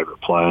my favorite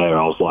player.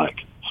 I was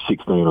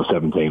 16 or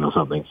 17 or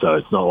something. So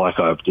it's not like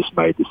I've just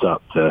made this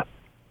up to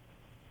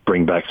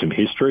bring back some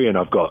history. And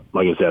I've got,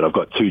 like I said,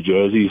 2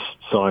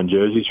 signed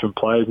jerseys from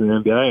players in the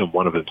NBA, and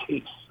one of them's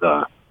his.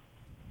 All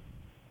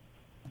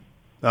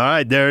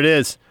right, there it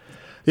is.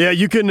 Yeah,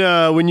 you can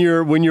when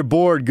you're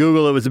bored,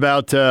 Google. It was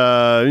about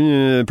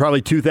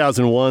probably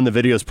 2001. The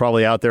video's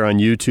probably out there on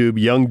YouTube.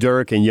 Young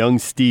Dirk and young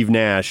Steve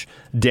Nash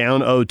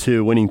down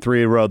 0-2, winning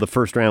 3 in a row. The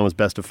first round was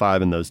best of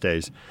 5 in those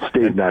days.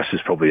 Steve Nash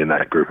is probably in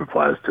that group of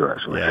players too,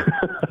 actually.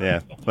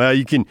 Yeah. Well,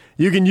 you can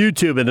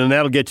YouTube it, and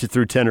that'll get you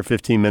through 10 or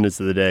 15 minutes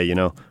of the day.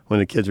 When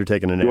the kids are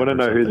taking a nap. You want to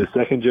know who the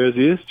second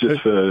jersey is,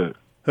 just for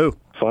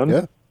fun?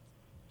 Yeah.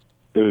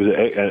 It was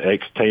an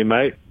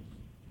ex-teammate.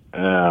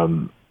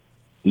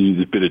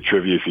 Here's a bit of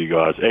trivia for you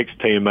guys.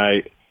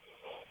 Ex-teammate.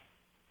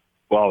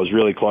 Well, I was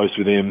really close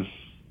with him.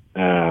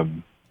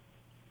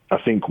 I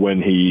think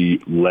when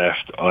he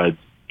left, I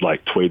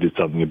tweeted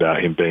something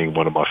about him being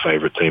one of my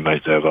favorite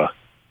teammates ever.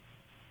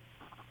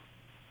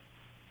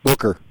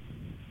 Booker.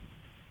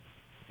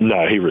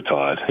 No, he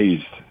retired.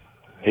 He's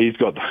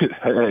got.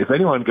 If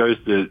anyone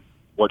goes to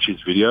watch his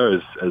video,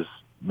 as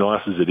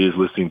nice as it is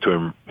listening to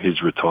him,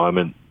 his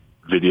retirement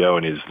video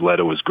and his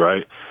letter was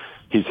great.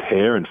 His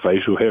hair and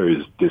facial hair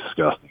is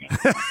disgusting.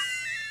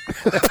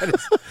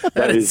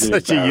 that is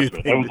such a youth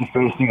thing. That was the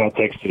first thing I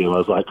texted him. I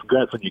was like,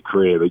 congrats on your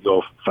career, but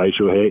your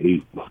facial hair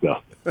is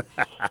disgusting.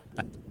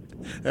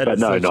 But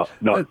no,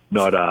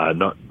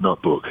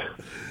 not Book.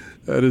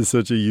 That is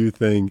such a youth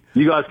thing.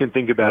 You guys can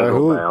think about it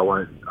all day.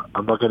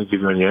 I'm not going to give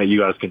you any. You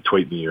guys can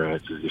tweet me your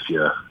answers if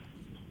you.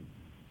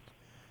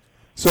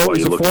 So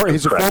he's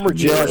a former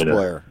Jazz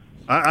player.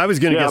 I was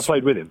going to guess. I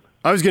played with him.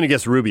 I was going to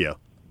guess Rubio.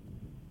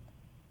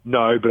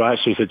 No, but I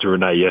actually said to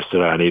Renee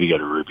yesterday, I need to get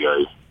a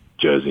Rubio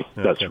jersey.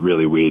 Okay. That's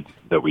really weird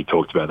that we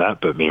talked about that,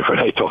 but me and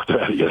Renee talked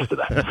about it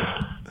yesterday.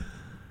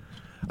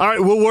 All right,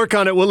 we'll work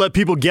on it. We'll let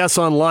people guess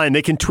online.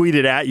 They can tweet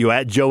it at you,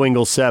 at Joe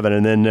Ingles 7,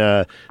 and then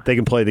they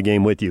can play the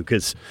game with you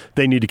because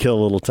they need to kill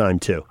a little time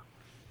too.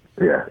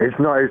 Yeah, it's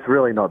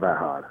really not that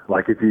hard.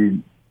 Like if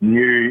you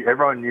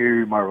everyone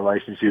knew my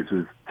relationships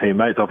with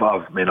teammates. I've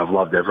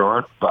loved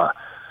everyone, but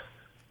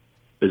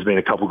there's been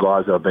a couple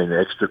guys that I've been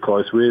extra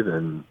close with,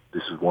 and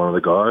this is one of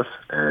the guys,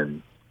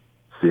 and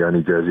it's the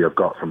only jersey I've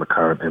got from a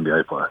current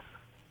NBA player.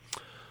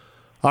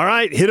 All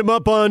right, hit him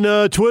up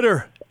on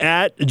Twitter,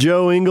 at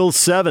Joe Ingles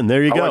 7.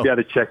 There you go. I won't be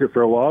able to check it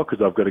for a while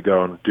because I've got to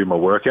go and do my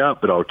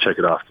workout, but I'll check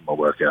it after my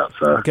workout.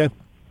 So. Okay.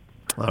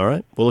 All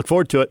right. We'll look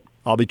forward to it.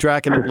 I'll be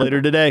tracking it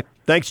later today.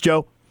 Thanks,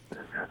 Joe.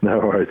 No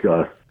worries,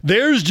 guys.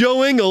 There's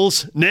Joe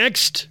Ingles.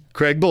 Next,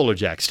 Craig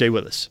Bolerjack. Stay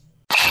with us.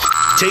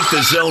 Take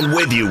the Zone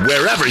with you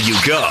wherever you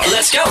go.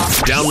 Let's go.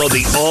 Download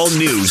the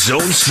all-new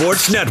Zone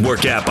Sports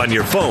Network app on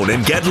your phone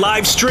and get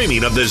live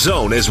streaming of the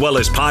Zone as well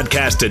as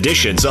podcast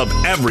editions of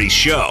every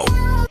show.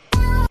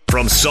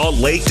 From Salt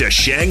Lake to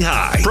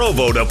Shanghai,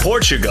 Provo to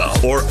Portugal,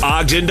 or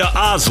Ogden to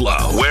Oslo,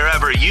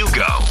 wherever you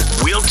go,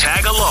 we'll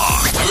tag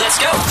along. Let's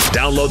go.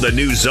 Download the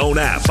new Zone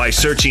app by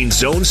searching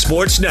Zone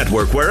Sports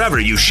Network wherever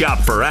you shop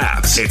for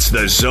apps. It's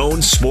the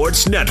Zone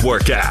Sports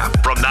Network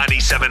app from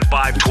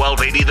 97.5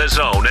 1280 The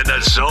Zone and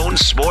the Zone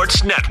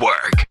Sports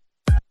Network.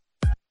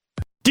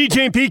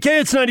 DJ and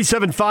PK, it's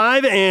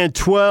 97.5 and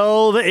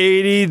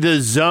 1280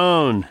 The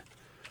Zone.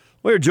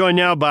 We're joined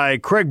now by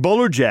Craig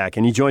Bolerjack,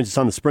 and he joins us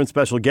on the Sprint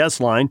Special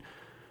Guest Line.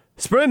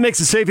 Sprint makes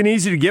it safe and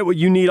easy to get what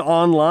you need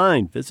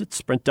online. Visit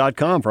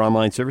Sprint.com for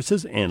online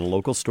services and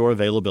local store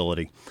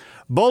availability.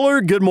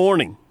 Bowler, good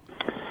morning.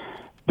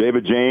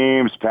 David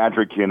James,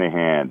 Patrick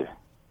Kinahan.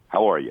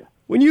 How are you?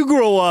 When you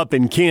grow up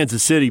in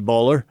Kansas City,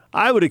 Bowler,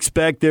 I would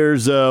expect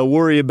there's a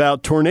worry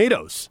about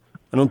tornadoes.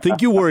 I don't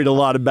think you worried a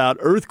lot about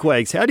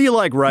earthquakes. How do you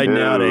like riding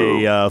out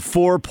a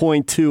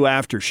 4.2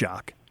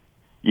 aftershock?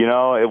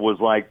 It was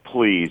like,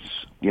 please,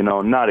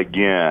 not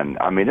again.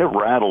 I mean, it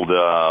rattled.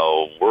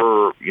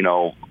 We're,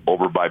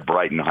 over by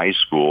Brighton High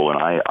School, and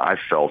I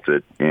felt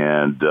it.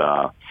 And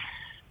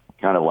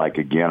kind of like,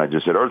 again, I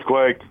just said,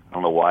 earthquake. I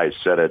don't know why I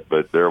said it,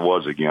 but there it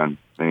was again.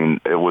 I mean,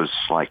 it was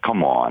like,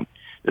 come on.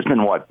 It's been,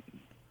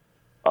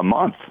 a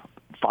month,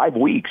 5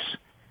 weeks,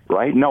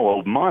 right? No,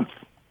 a month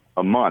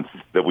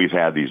that we've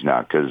had these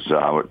now, because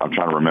I'm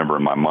trying to remember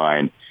in my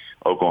mind.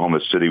 Oklahoma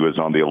City was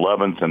on the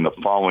 11th, and the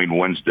following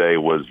Wednesday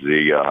was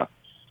the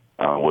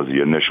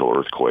initial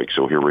earthquake.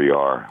 So here we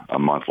are, a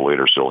month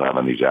later, still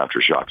having these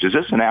aftershocks. Is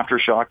this an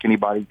aftershock?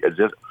 Anybody?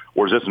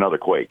 Or is this another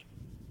quake?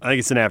 I think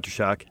it's an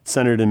aftershock. It's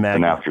centered in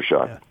magma. An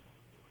aftershock.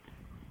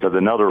 Because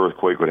another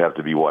earthquake would have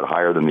to be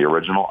higher than the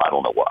original? I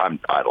don't know.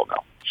 I don't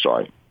know.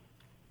 Sorry.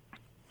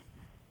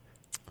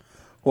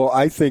 Well,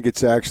 I think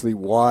it's actually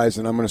wise,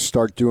 and I'm going to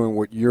start doing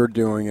what you're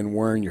doing and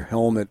wearing your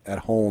helmet at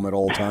home at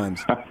all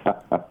times.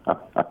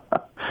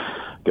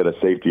 Got a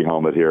safety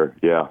helmet here.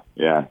 Yeah.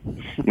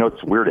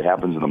 It's weird. It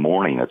happens in the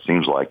morning. It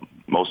seems like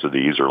most of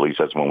these, or at least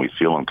that's when we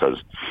feel them,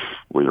 because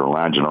we're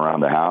lounging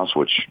around the house,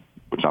 which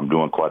I'm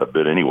doing quite a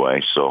bit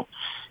anyway. So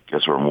I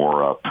guess we're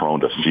more prone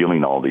to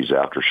feeling all these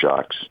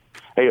aftershocks.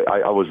 Hey,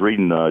 I was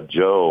reading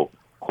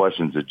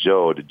questions to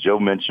Joe. Did Joe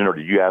mention, or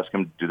did you ask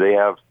him,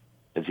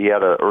 has he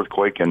had an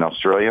earthquake in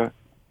Australia?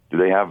 Do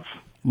they have?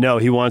 No,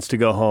 he wants to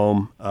go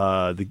home.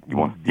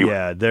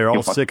 They're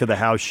all sick of the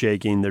house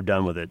shaking. They're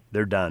done with it.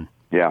 They're done.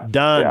 Yeah,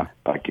 done.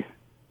 Yeah.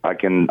 I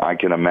can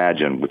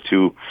imagine with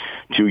two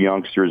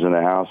youngsters in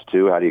the house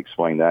too. How do you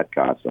explain that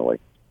constantly?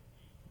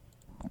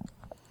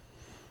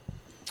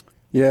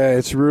 Yeah,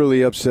 it's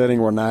really upsetting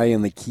Renai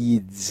and the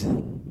kids.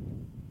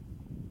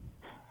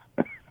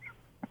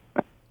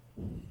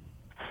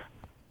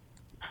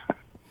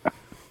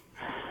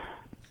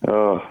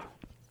 Oh.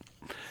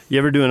 You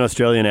ever do an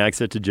Australian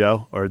accent to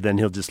Joe, or then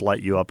he'll just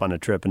light you up on a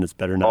trip, and it's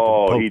better not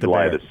to poke he'd the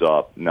light bear? us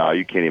up. No,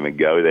 you can't even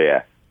go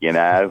there. You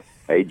know?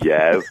 Hey,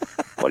 Joe,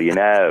 what do you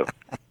know?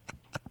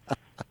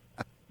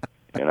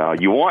 You know,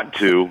 you want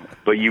to,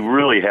 but you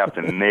really have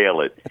to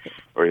nail it,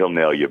 or he'll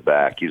nail you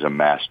back. He's a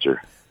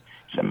master.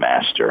 He's a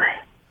master.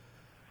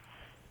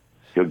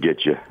 He'll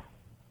get you,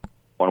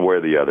 one way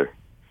or the other.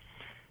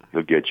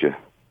 He'll get you.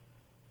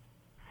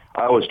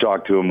 I always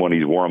talk to him when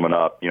he's warming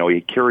up. You know,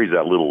 he carries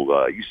that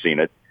little, you've seen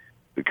it,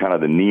 the kind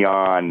of the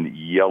neon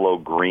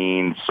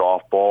yellow-green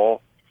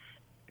softball,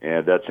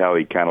 and that's how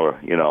he kind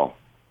of, you know,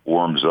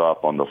 warms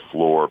up on the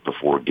floor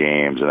before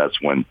games, and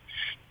that's when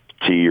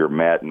T or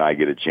Matt and I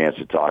get a chance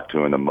to talk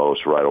to him the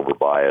most, right over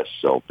by us.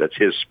 So that's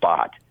his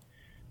spot.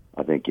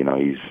 I think, you know,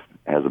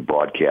 has a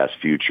broadcast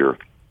future,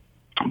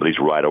 but he's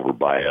right over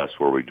by us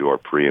where we do our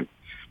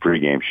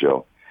pregame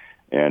show,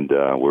 and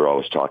we're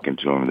always talking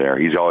to him there.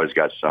 He's always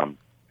got some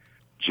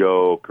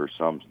joke or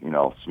some, you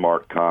know,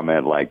 smart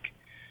comment like,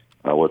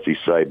 what's he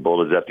say?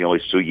 Bull, is that the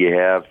only suit you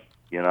have?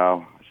 You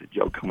know, I said,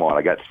 Joe, come on,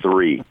 I got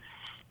 3.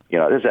 You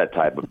know, there's that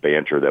type of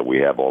banter that we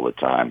have all the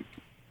time.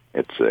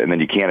 It's and then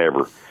you can't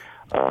ever,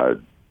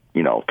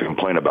 you know,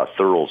 complain about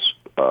Thurl's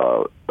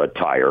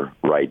attire,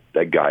 right?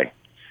 That guy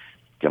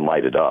can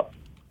light it up.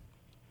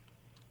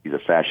 He's a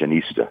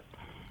fashionista.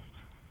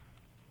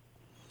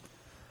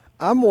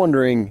 I'm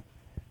wondering,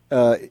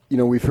 you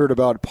know, we've heard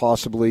about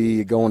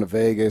possibly going to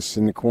Vegas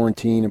and the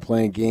quarantine and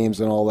playing games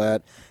and all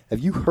that. Have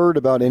you heard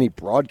about any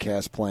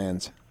broadcast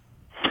plans?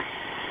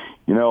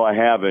 You know, I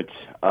haven't.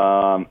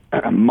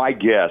 My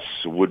guess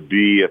would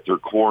be if they're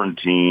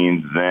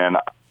quarantined, then,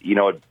 you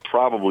know, it'd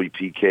probably,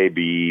 PK,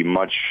 be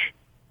much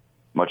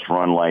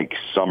run like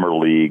Summer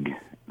League,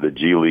 the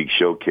G League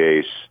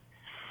Showcase,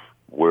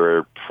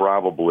 where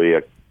probably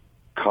a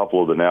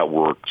couple of the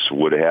networks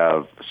would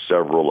have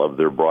several of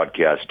their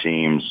broadcast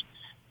teams,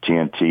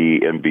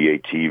 TNT,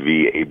 NBA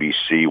TV,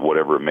 ABC,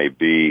 whatever it may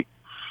be.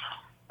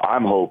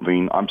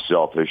 I'm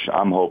selfish,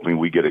 I'm hoping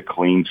we get a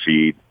clean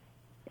feed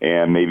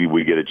and maybe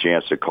we get a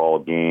chance to call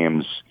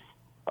games,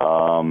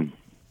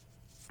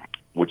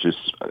 which is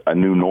a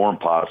new norm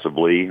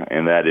possibly,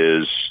 and that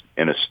is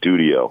in a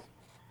studio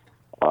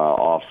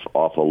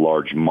off a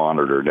large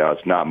monitor. Now,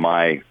 it's not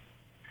my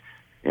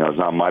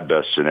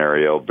best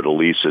scenario, but at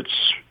least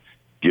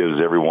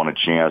gives everyone a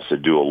chance to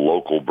do a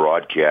local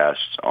broadcast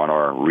on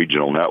our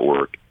regional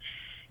network.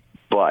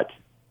 But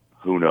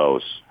who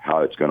knows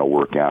how it's going to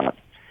work out.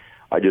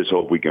 I just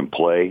hope we can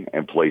play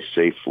and play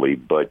safely.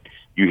 But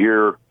you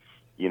hear,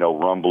 you know,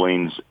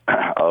 rumblings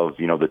of,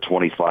 you know, the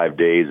 25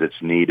 days that's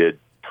needed,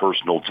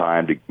 personal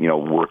time to, you know,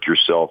 work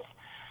yourself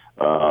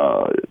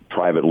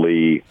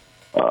privately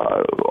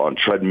on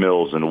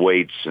treadmills and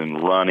weights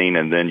and running,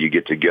 and then you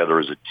get together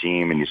as a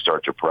team and you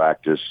start to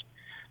practice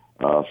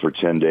for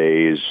 10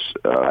 days.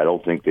 I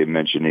don't think they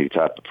mentioned any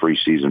type of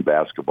preseason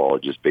basketball.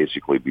 It'd just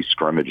basically be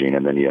scrimmaging,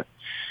 and then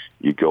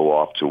you go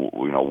off to,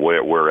 you know,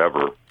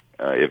 wherever.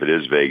 If it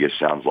is Vegas,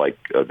 sounds like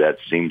that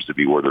seems to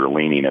be where they're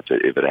leaning if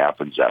it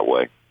happens that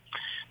way.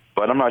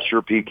 But I'm not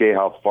sure, PK,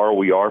 how far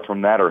we are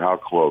from that or how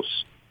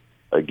close.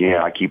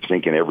 Again, I keep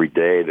thinking every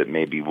day that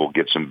maybe we'll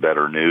get some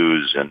better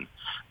news, and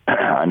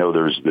I know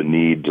there's the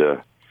need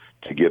to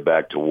get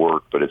back to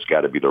work, but it's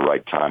got to be the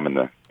right time and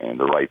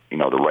the right, you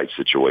know, the right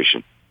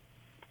situation.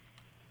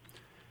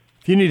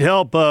 If you need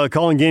help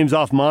calling games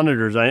off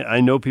monitors, I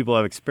know people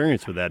have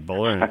experience with that,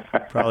 Bowler,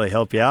 and probably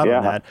help you out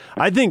on that.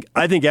 I think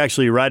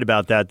actually you're right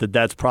about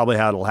that's probably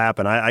how it'll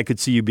happen. I could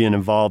see you being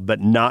involved, but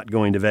not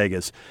going to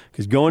Vegas,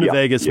 because going to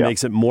Vegas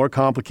makes it more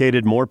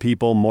complicated, more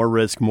people, more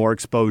risk, more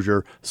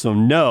exposure. So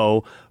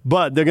no,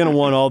 but they're going to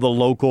want all the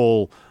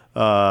local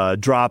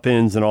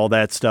drop-ins and all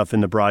that stuff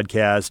in the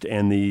broadcast,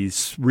 and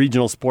these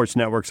regional sports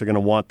networks are going to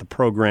want the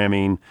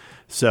programming.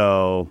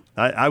 So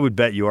I would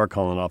bet you are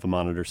calling off a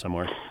monitor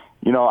somewhere.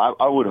 You know,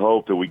 I would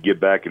hope that we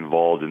get back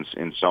involved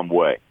in some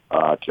way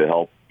to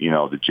help, you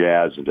know, the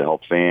Jazz and to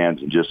help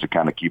fans and just to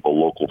kind of keep a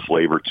local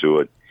flavor to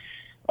it.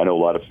 I know a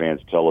lot of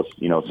fans tell us,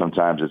 you know,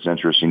 sometimes it's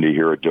interesting to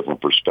hear a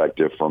different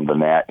perspective from the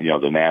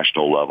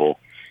national level,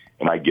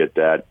 and I get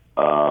that.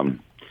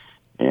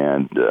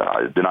 And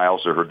then I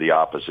also heard the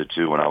opposite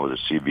too when I was at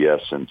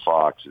CBS and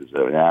Fox. Is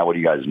that, what do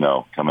you guys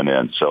know coming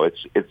in? So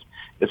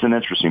it's an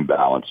interesting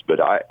balance.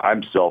 But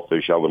I'm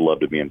selfish. I would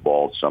love to be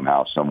involved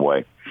somehow, some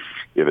way,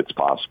 if it's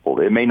possible.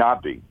 It may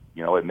not be.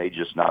 You know, it may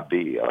just not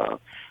be.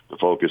 The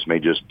focus may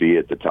just be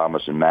at the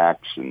Thomas and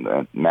Max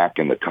and Mac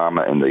and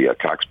the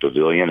Cox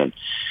Pavilion, and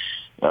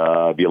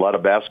be a lot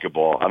of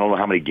basketball. I don't know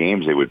how many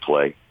games they would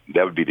play.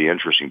 That would be the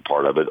interesting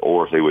part of it,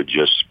 or if they would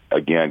just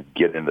again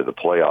get into the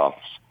playoffs,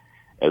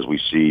 as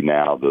we see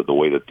now the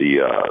way that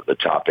the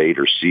top 8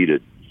 are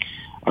seeded.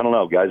 I don't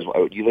know, guys.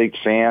 Do you think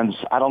fans?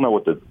 I don't know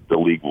what the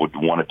league would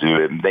want to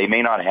do. They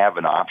may not have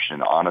an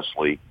option,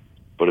 honestly.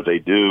 But if they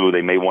do,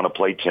 they may want to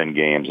play 10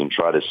 games and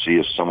try to see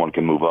if someone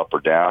can move up or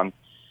down.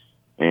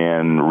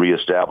 and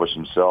reestablish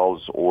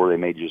themselves, or they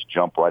may just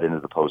jump right into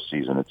the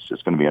postseason.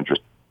 It's going to be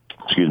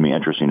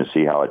interesting to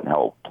see how it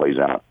plays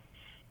out.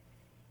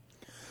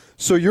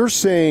 So you're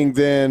saying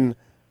then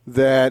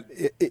that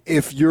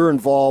if you're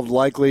involved,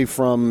 likely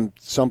from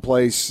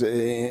someplace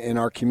in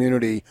our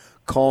community,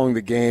 calling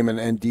the game,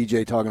 and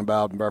DJ talking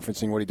about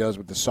referencing what he does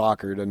with the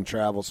soccer, he doesn't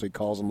travel, so he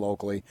calls them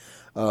locally,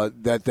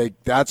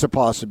 that's a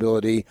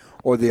possibility.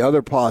 Or the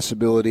other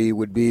possibility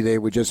would be they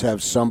would just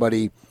have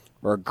somebody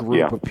or a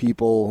group of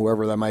people,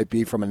 whoever that might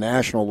be, from a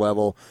national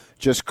level,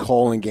 just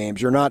calling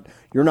games. You're not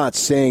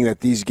saying that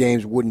these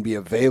games wouldn't be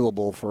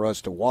available for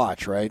us to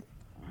watch, right?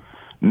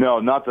 No,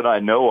 not that I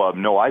know of.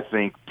 No, I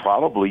think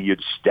probably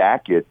you'd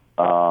stack it.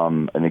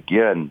 And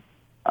again,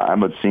 I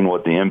haven't seen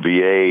what the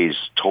NBA's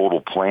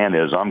total plan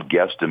is. I'm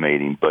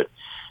guesstimating, but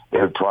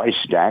they would probably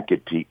stack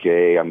it,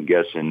 PK. I'm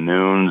guessing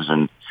noons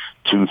and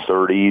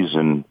 2:30s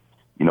and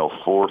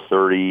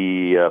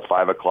 4:30,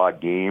 5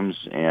 o'clock games,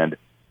 and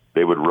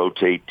they would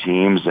rotate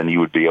teams, and you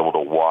would be able to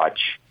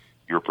watch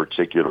your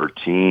particular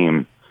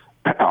team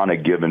on a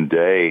given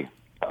day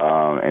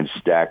and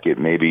stack it.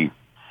 Maybe,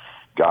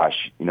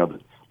 gosh,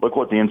 look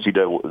what the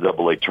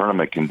NCAA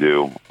tournament can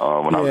do.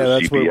 When I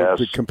was at CBS, that's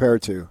what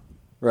compared to,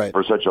 right?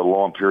 For such a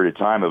long period of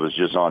time, it was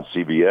just on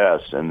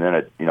CBS, and then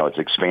it's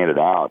expanded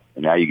out,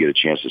 and now you get a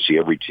chance to see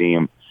every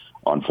team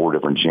on 4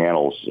 different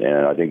channels,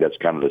 and I think that's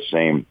kind of the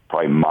same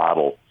probably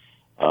model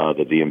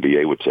that the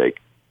NBA would take.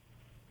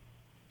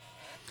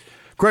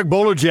 Craig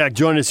Bolerjack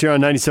joined us here on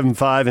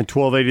 97.5 and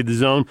 1280 The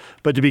Zone.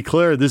 But to be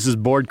clear, this is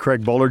bored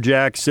Craig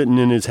Bolerjack sitting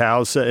in his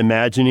house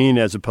imagining,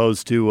 as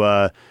opposed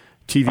to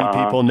TV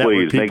people,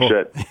 network people.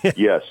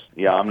 Yes.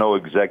 Yeah, I'm no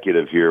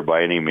executive here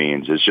by any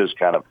means. It's just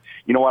kind of,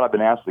 I've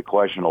been asked the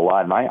question a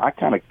lot, and I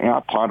kind of I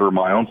ponder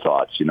my own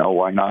thoughts.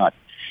 Why not?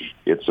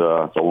 It's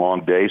a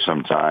long day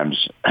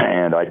sometimes,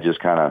 and I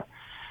just kind of,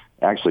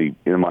 actually,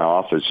 in my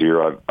office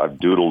here, I've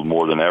doodled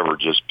more than ever,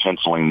 just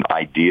penciling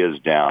ideas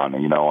down,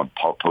 and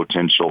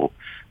potential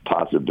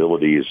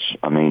possibilities.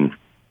 I mean,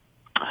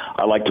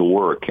 I like to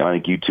work, and I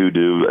think you two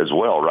do as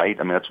well, right?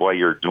 I mean, that's why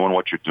you're doing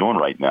what you're doing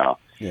right now.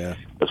 Yeah,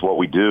 that's what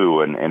we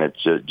do, and it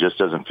just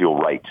doesn't feel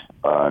right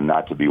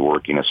not to be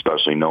working,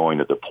 especially knowing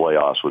that the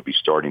playoffs would be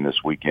starting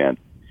this weekend,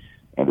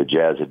 and the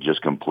Jazz had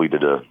just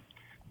completed the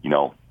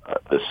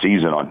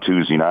season on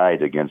Tuesday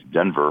night against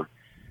Denver.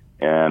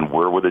 And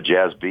where would the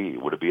Jazz be?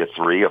 Would it be a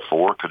 3, a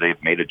 4? Could they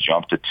have made a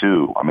jump to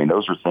 2? I mean,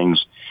 those are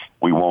things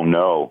we won't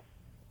know,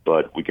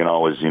 but we can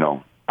always,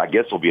 I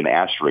guess there'll be an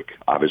asterisk,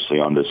 obviously,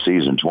 on this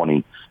season,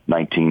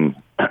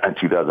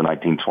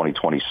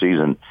 2019-2020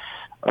 season.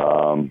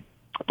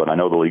 But I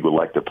know the league would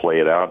like to play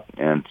it out,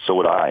 and so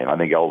would I. And I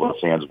think all the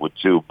fans would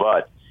too.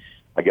 But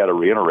I got to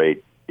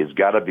reiterate, it's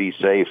got to be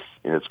safe,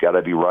 and it's got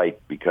to be right,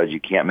 because you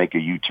can't make a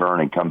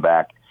U-turn and come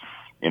back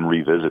and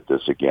revisit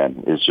this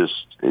again. It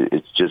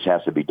just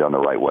has to be done the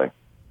right way.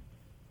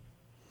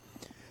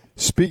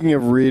 Speaking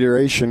of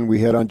reiteration, we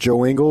had on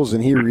Joe Ingles,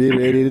 and he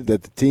reiterated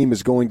that the team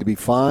is going to be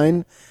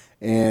fine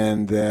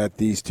and that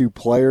these 2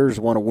 players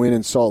want to win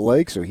in Salt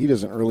Lake, so he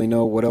doesn't really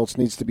know what else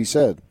needs to be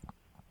said.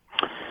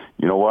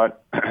 You know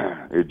what?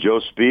 If Joe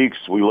speaks,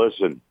 we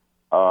listen.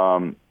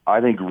 I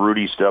think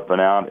Rudy stepping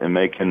out and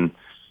making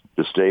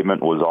the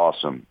statement was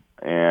awesome.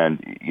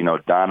 And,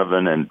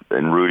 Donovan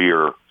and Rudy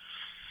are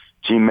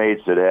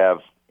teammates that have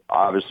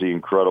obviously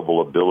incredible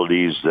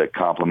abilities that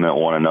complement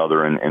one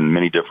another in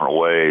many different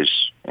ways.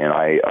 And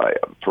I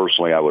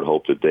personally, I would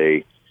hope that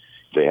they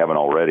haven't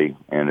already.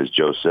 And as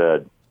Joe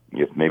said,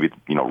 if maybe,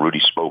 Rudy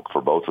spoke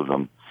for both of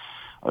them,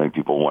 I think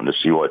people wanted to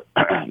see what,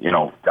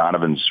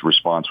 Donovan's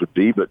response would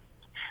be, but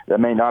that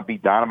may not be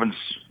Donovan's,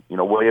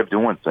 way of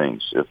doing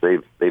things. If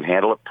they've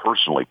handled it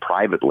personally,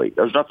 privately,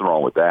 there's nothing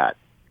wrong with that.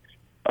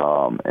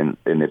 And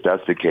if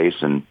that's the case,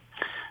 and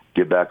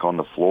get back on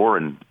the floor,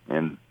 and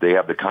they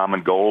have the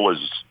common goal, as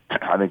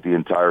I think the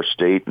entire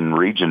state and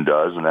region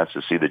does, and that's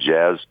to see the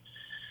Jazz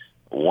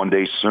one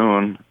day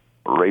soon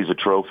raise a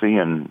trophy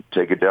and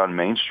take it down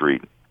Main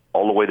Street,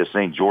 all the way to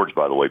St. George,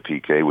 by the way,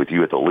 PK, with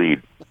you at the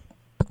lead.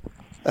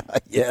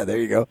 Yeah, there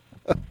you go.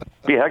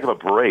 Be a heck of a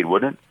parade,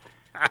 wouldn't it?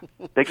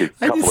 Take a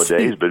couple of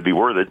days, but it'd be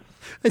worth it.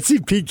 I see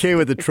PK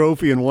with a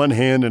trophy in one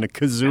hand and a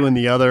kazoo in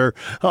the other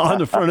on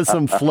the front of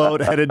some float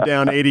headed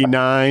down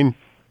 89.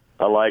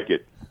 I like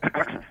it.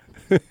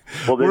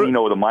 Well,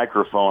 then, with a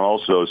microphone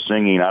also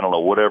singing, I don't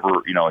know,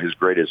 whatever, his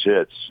greatest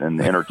hits and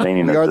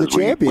entertaining. We are the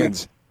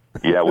champions.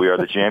 We are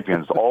the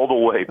champions all the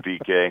way,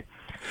 PK.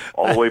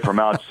 All the way from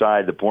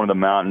outside the point of the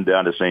mountain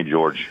down to St.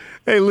 George.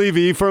 Hey,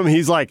 Levy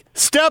he's like,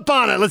 step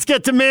on it. Let's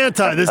get to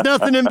Manti. There's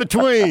nothing in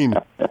between.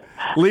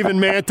 Leaving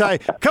Manti.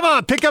 Come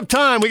on, pick up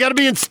time. We got to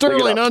be in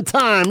Sterling on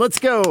time. Let's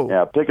go.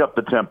 Yeah, pick up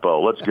the tempo.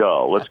 Let's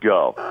go.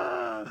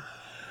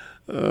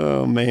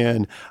 Oh,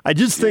 man. I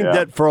just think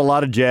that for a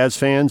lot of Jazz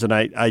fans, and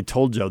I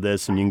told Joe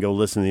this, and you can go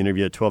listen to the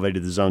interview at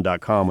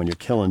 1280thezone.com when you're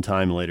killing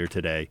time later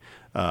today,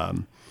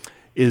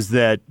 is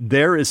that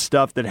there is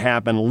stuff that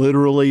happened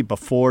literally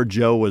before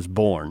Joe was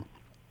born.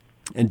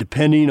 And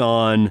depending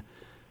on,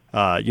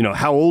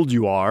 how old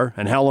you are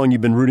and how long you've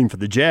been rooting for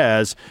the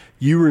Jazz,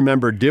 you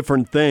remember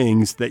different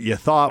things that you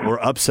thought were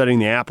upsetting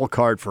the apple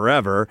cart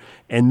forever.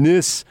 And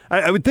this,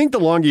 I would think the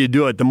longer you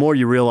do it, the more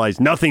you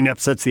realize nothing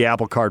upsets the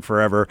apple cart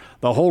forever.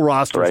 The whole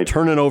roster is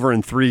turning over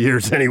in 3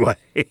 years anyway,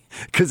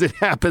 because it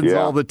happens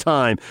all the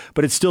time.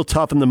 But it's still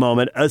tough in the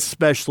moment,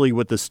 especially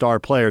with the star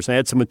players. I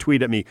had someone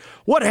tweet at me,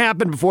 what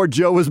happened before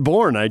Joe was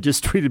born? I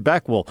just tweeted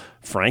back, well,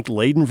 Frank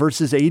Layden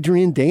versus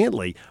Adrian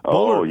Dantley.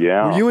 Bowler,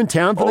 were you in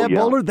town for that,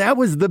 Bowler? That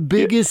was the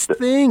biggest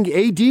thing.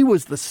 AD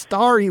was the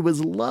star. He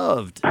was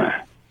loved.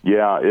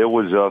 Yeah, it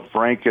was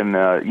Frank, and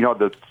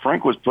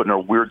Frank was put in a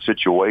weird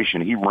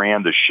situation. He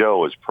ran the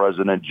show as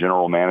president,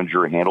 general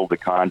manager, handled the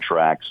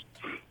contracts,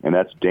 and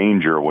that's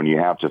danger when you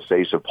have to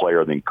face a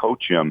player, then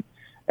coach him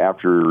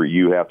after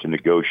you have to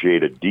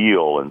negotiate a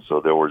deal. And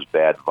so there was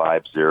bad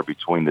vibes there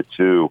between the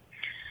two.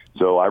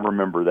 So I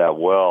remember that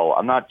well.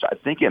 I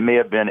think it may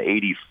have been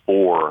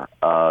 84,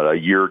 a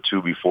year or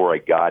two before I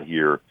got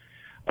here.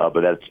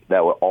 But that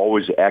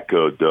always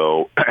echoed,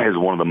 though, as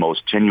one of the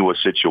most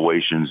tenuous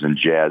situations in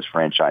Jazz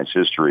franchise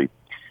history.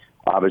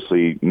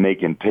 Obviously,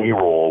 making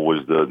payroll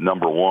was the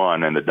number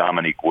one, and the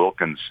Dominique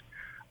Wilkins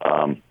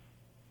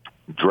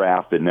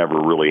draft that never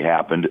really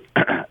happened.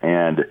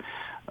 And,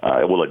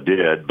 it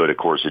did, but, of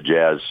course, the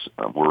Jazz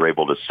were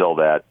able to sell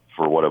that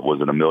for what it was,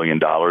 $1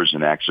 million,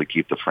 and actually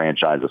keep the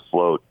franchise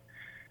afloat.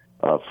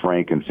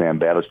 Frank and Sam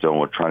Battistone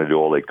were trying to do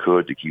all they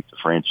could to keep the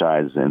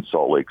franchise in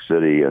Salt Lake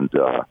City, and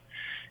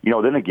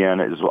then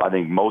again, I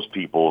think most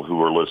people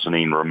who are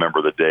listening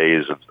remember the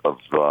days of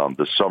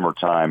the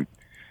summertime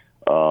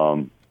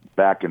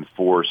back and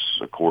forth,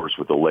 of course,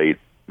 with the late,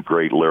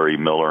 great Larry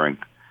Miller and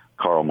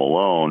Karl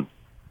Malone.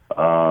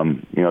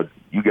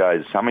 You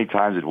guys, how many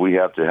times did we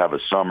have to have a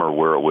summer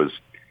where it was,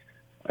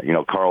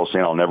 Karl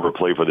saying, I'll never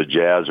play for the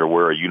Jazz or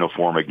wear a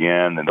uniform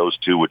again, and those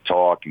two would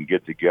talk and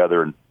get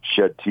together and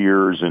shed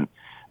tears, and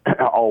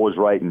all was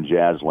right in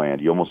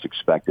Jazzland. You almost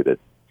expected it.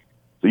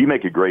 So you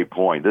make a great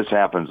point. This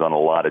happens on a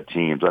lot of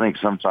teams. I think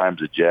sometimes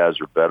the Jazz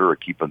are better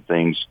at keeping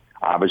things,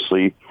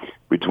 obviously,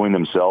 between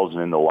themselves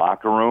and in the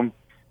locker room.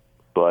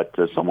 But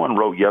someone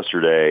wrote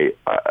yesterday,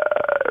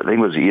 I think it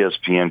was an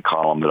ESPN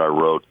column that I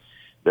wrote,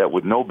 that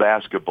with no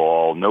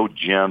basketball, no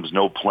gyms,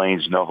 no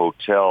planes, no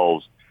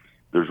hotels,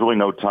 there's really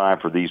no time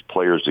for these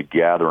players to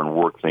gather and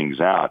work things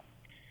out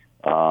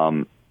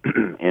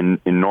in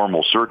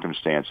normal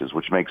circumstances,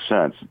 which makes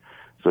sense.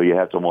 So you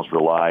have to almost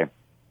rely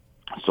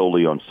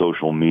solely on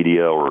social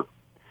media or,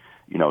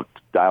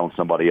 dialing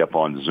somebody up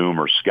on Zoom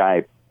or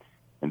Skype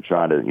and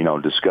trying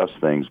to, discuss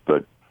things.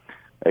 But,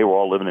 hey, we're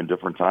all living in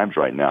different times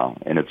right now.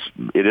 And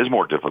it is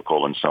more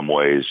difficult in some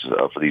ways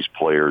for these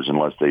players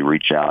unless they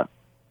reach out.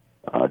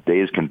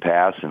 Days can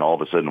pass and all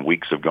of a sudden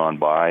weeks have gone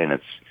by. And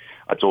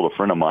I told a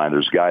friend of mine,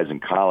 there's guys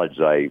in college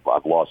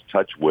I've lost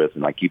touch with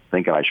and I keep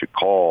thinking I should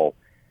call.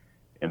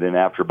 And then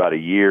after about a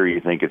year,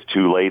 you think it's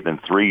too late. Then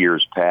 3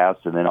 years pass.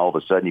 And then all of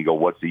a sudden you go,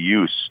 what's the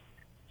use?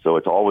 So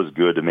it's always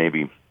good to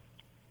maybe,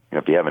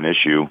 if you have an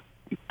issue,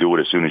 do it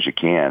as soon as you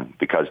can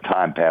because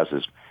time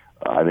passes,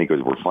 I think,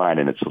 as we're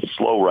finding. It's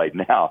slow right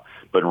now,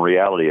 but in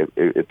reality,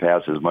 it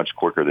passes much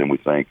quicker than we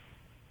think.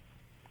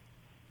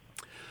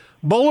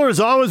 Bowler, as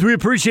always, we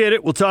appreciate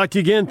it. We'll talk to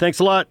you again. Thanks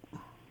a lot.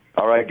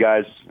 All right,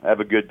 guys. Have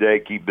a good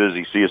day. Keep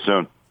busy. See you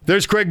soon.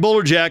 There's Craig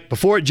Bolerjack.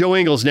 Before it, Joe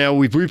Ingles. Now,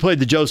 we've replayed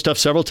the Joe stuff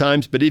several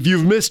times, but if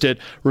you've missed it,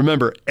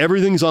 remember,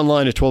 everything's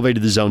online at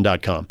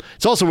 1280thezone.com.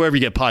 It's also wherever you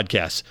get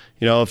podcasts.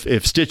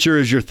 If Stitcher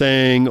is your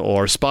thing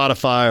or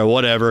Spotify or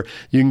whatever,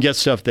 you can get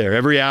stuff there.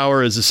 Every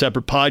hour is a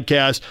separate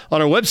podcast.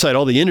 On our website,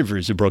 all the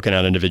interviews are broken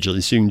out individually,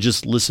 so you can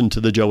just listen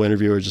to the Joe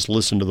interview or just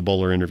listen to the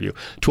Bowler interview.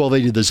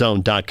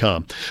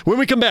 1280thezone.com. When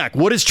we come back,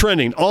 what is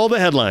trending? All the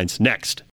headlines next.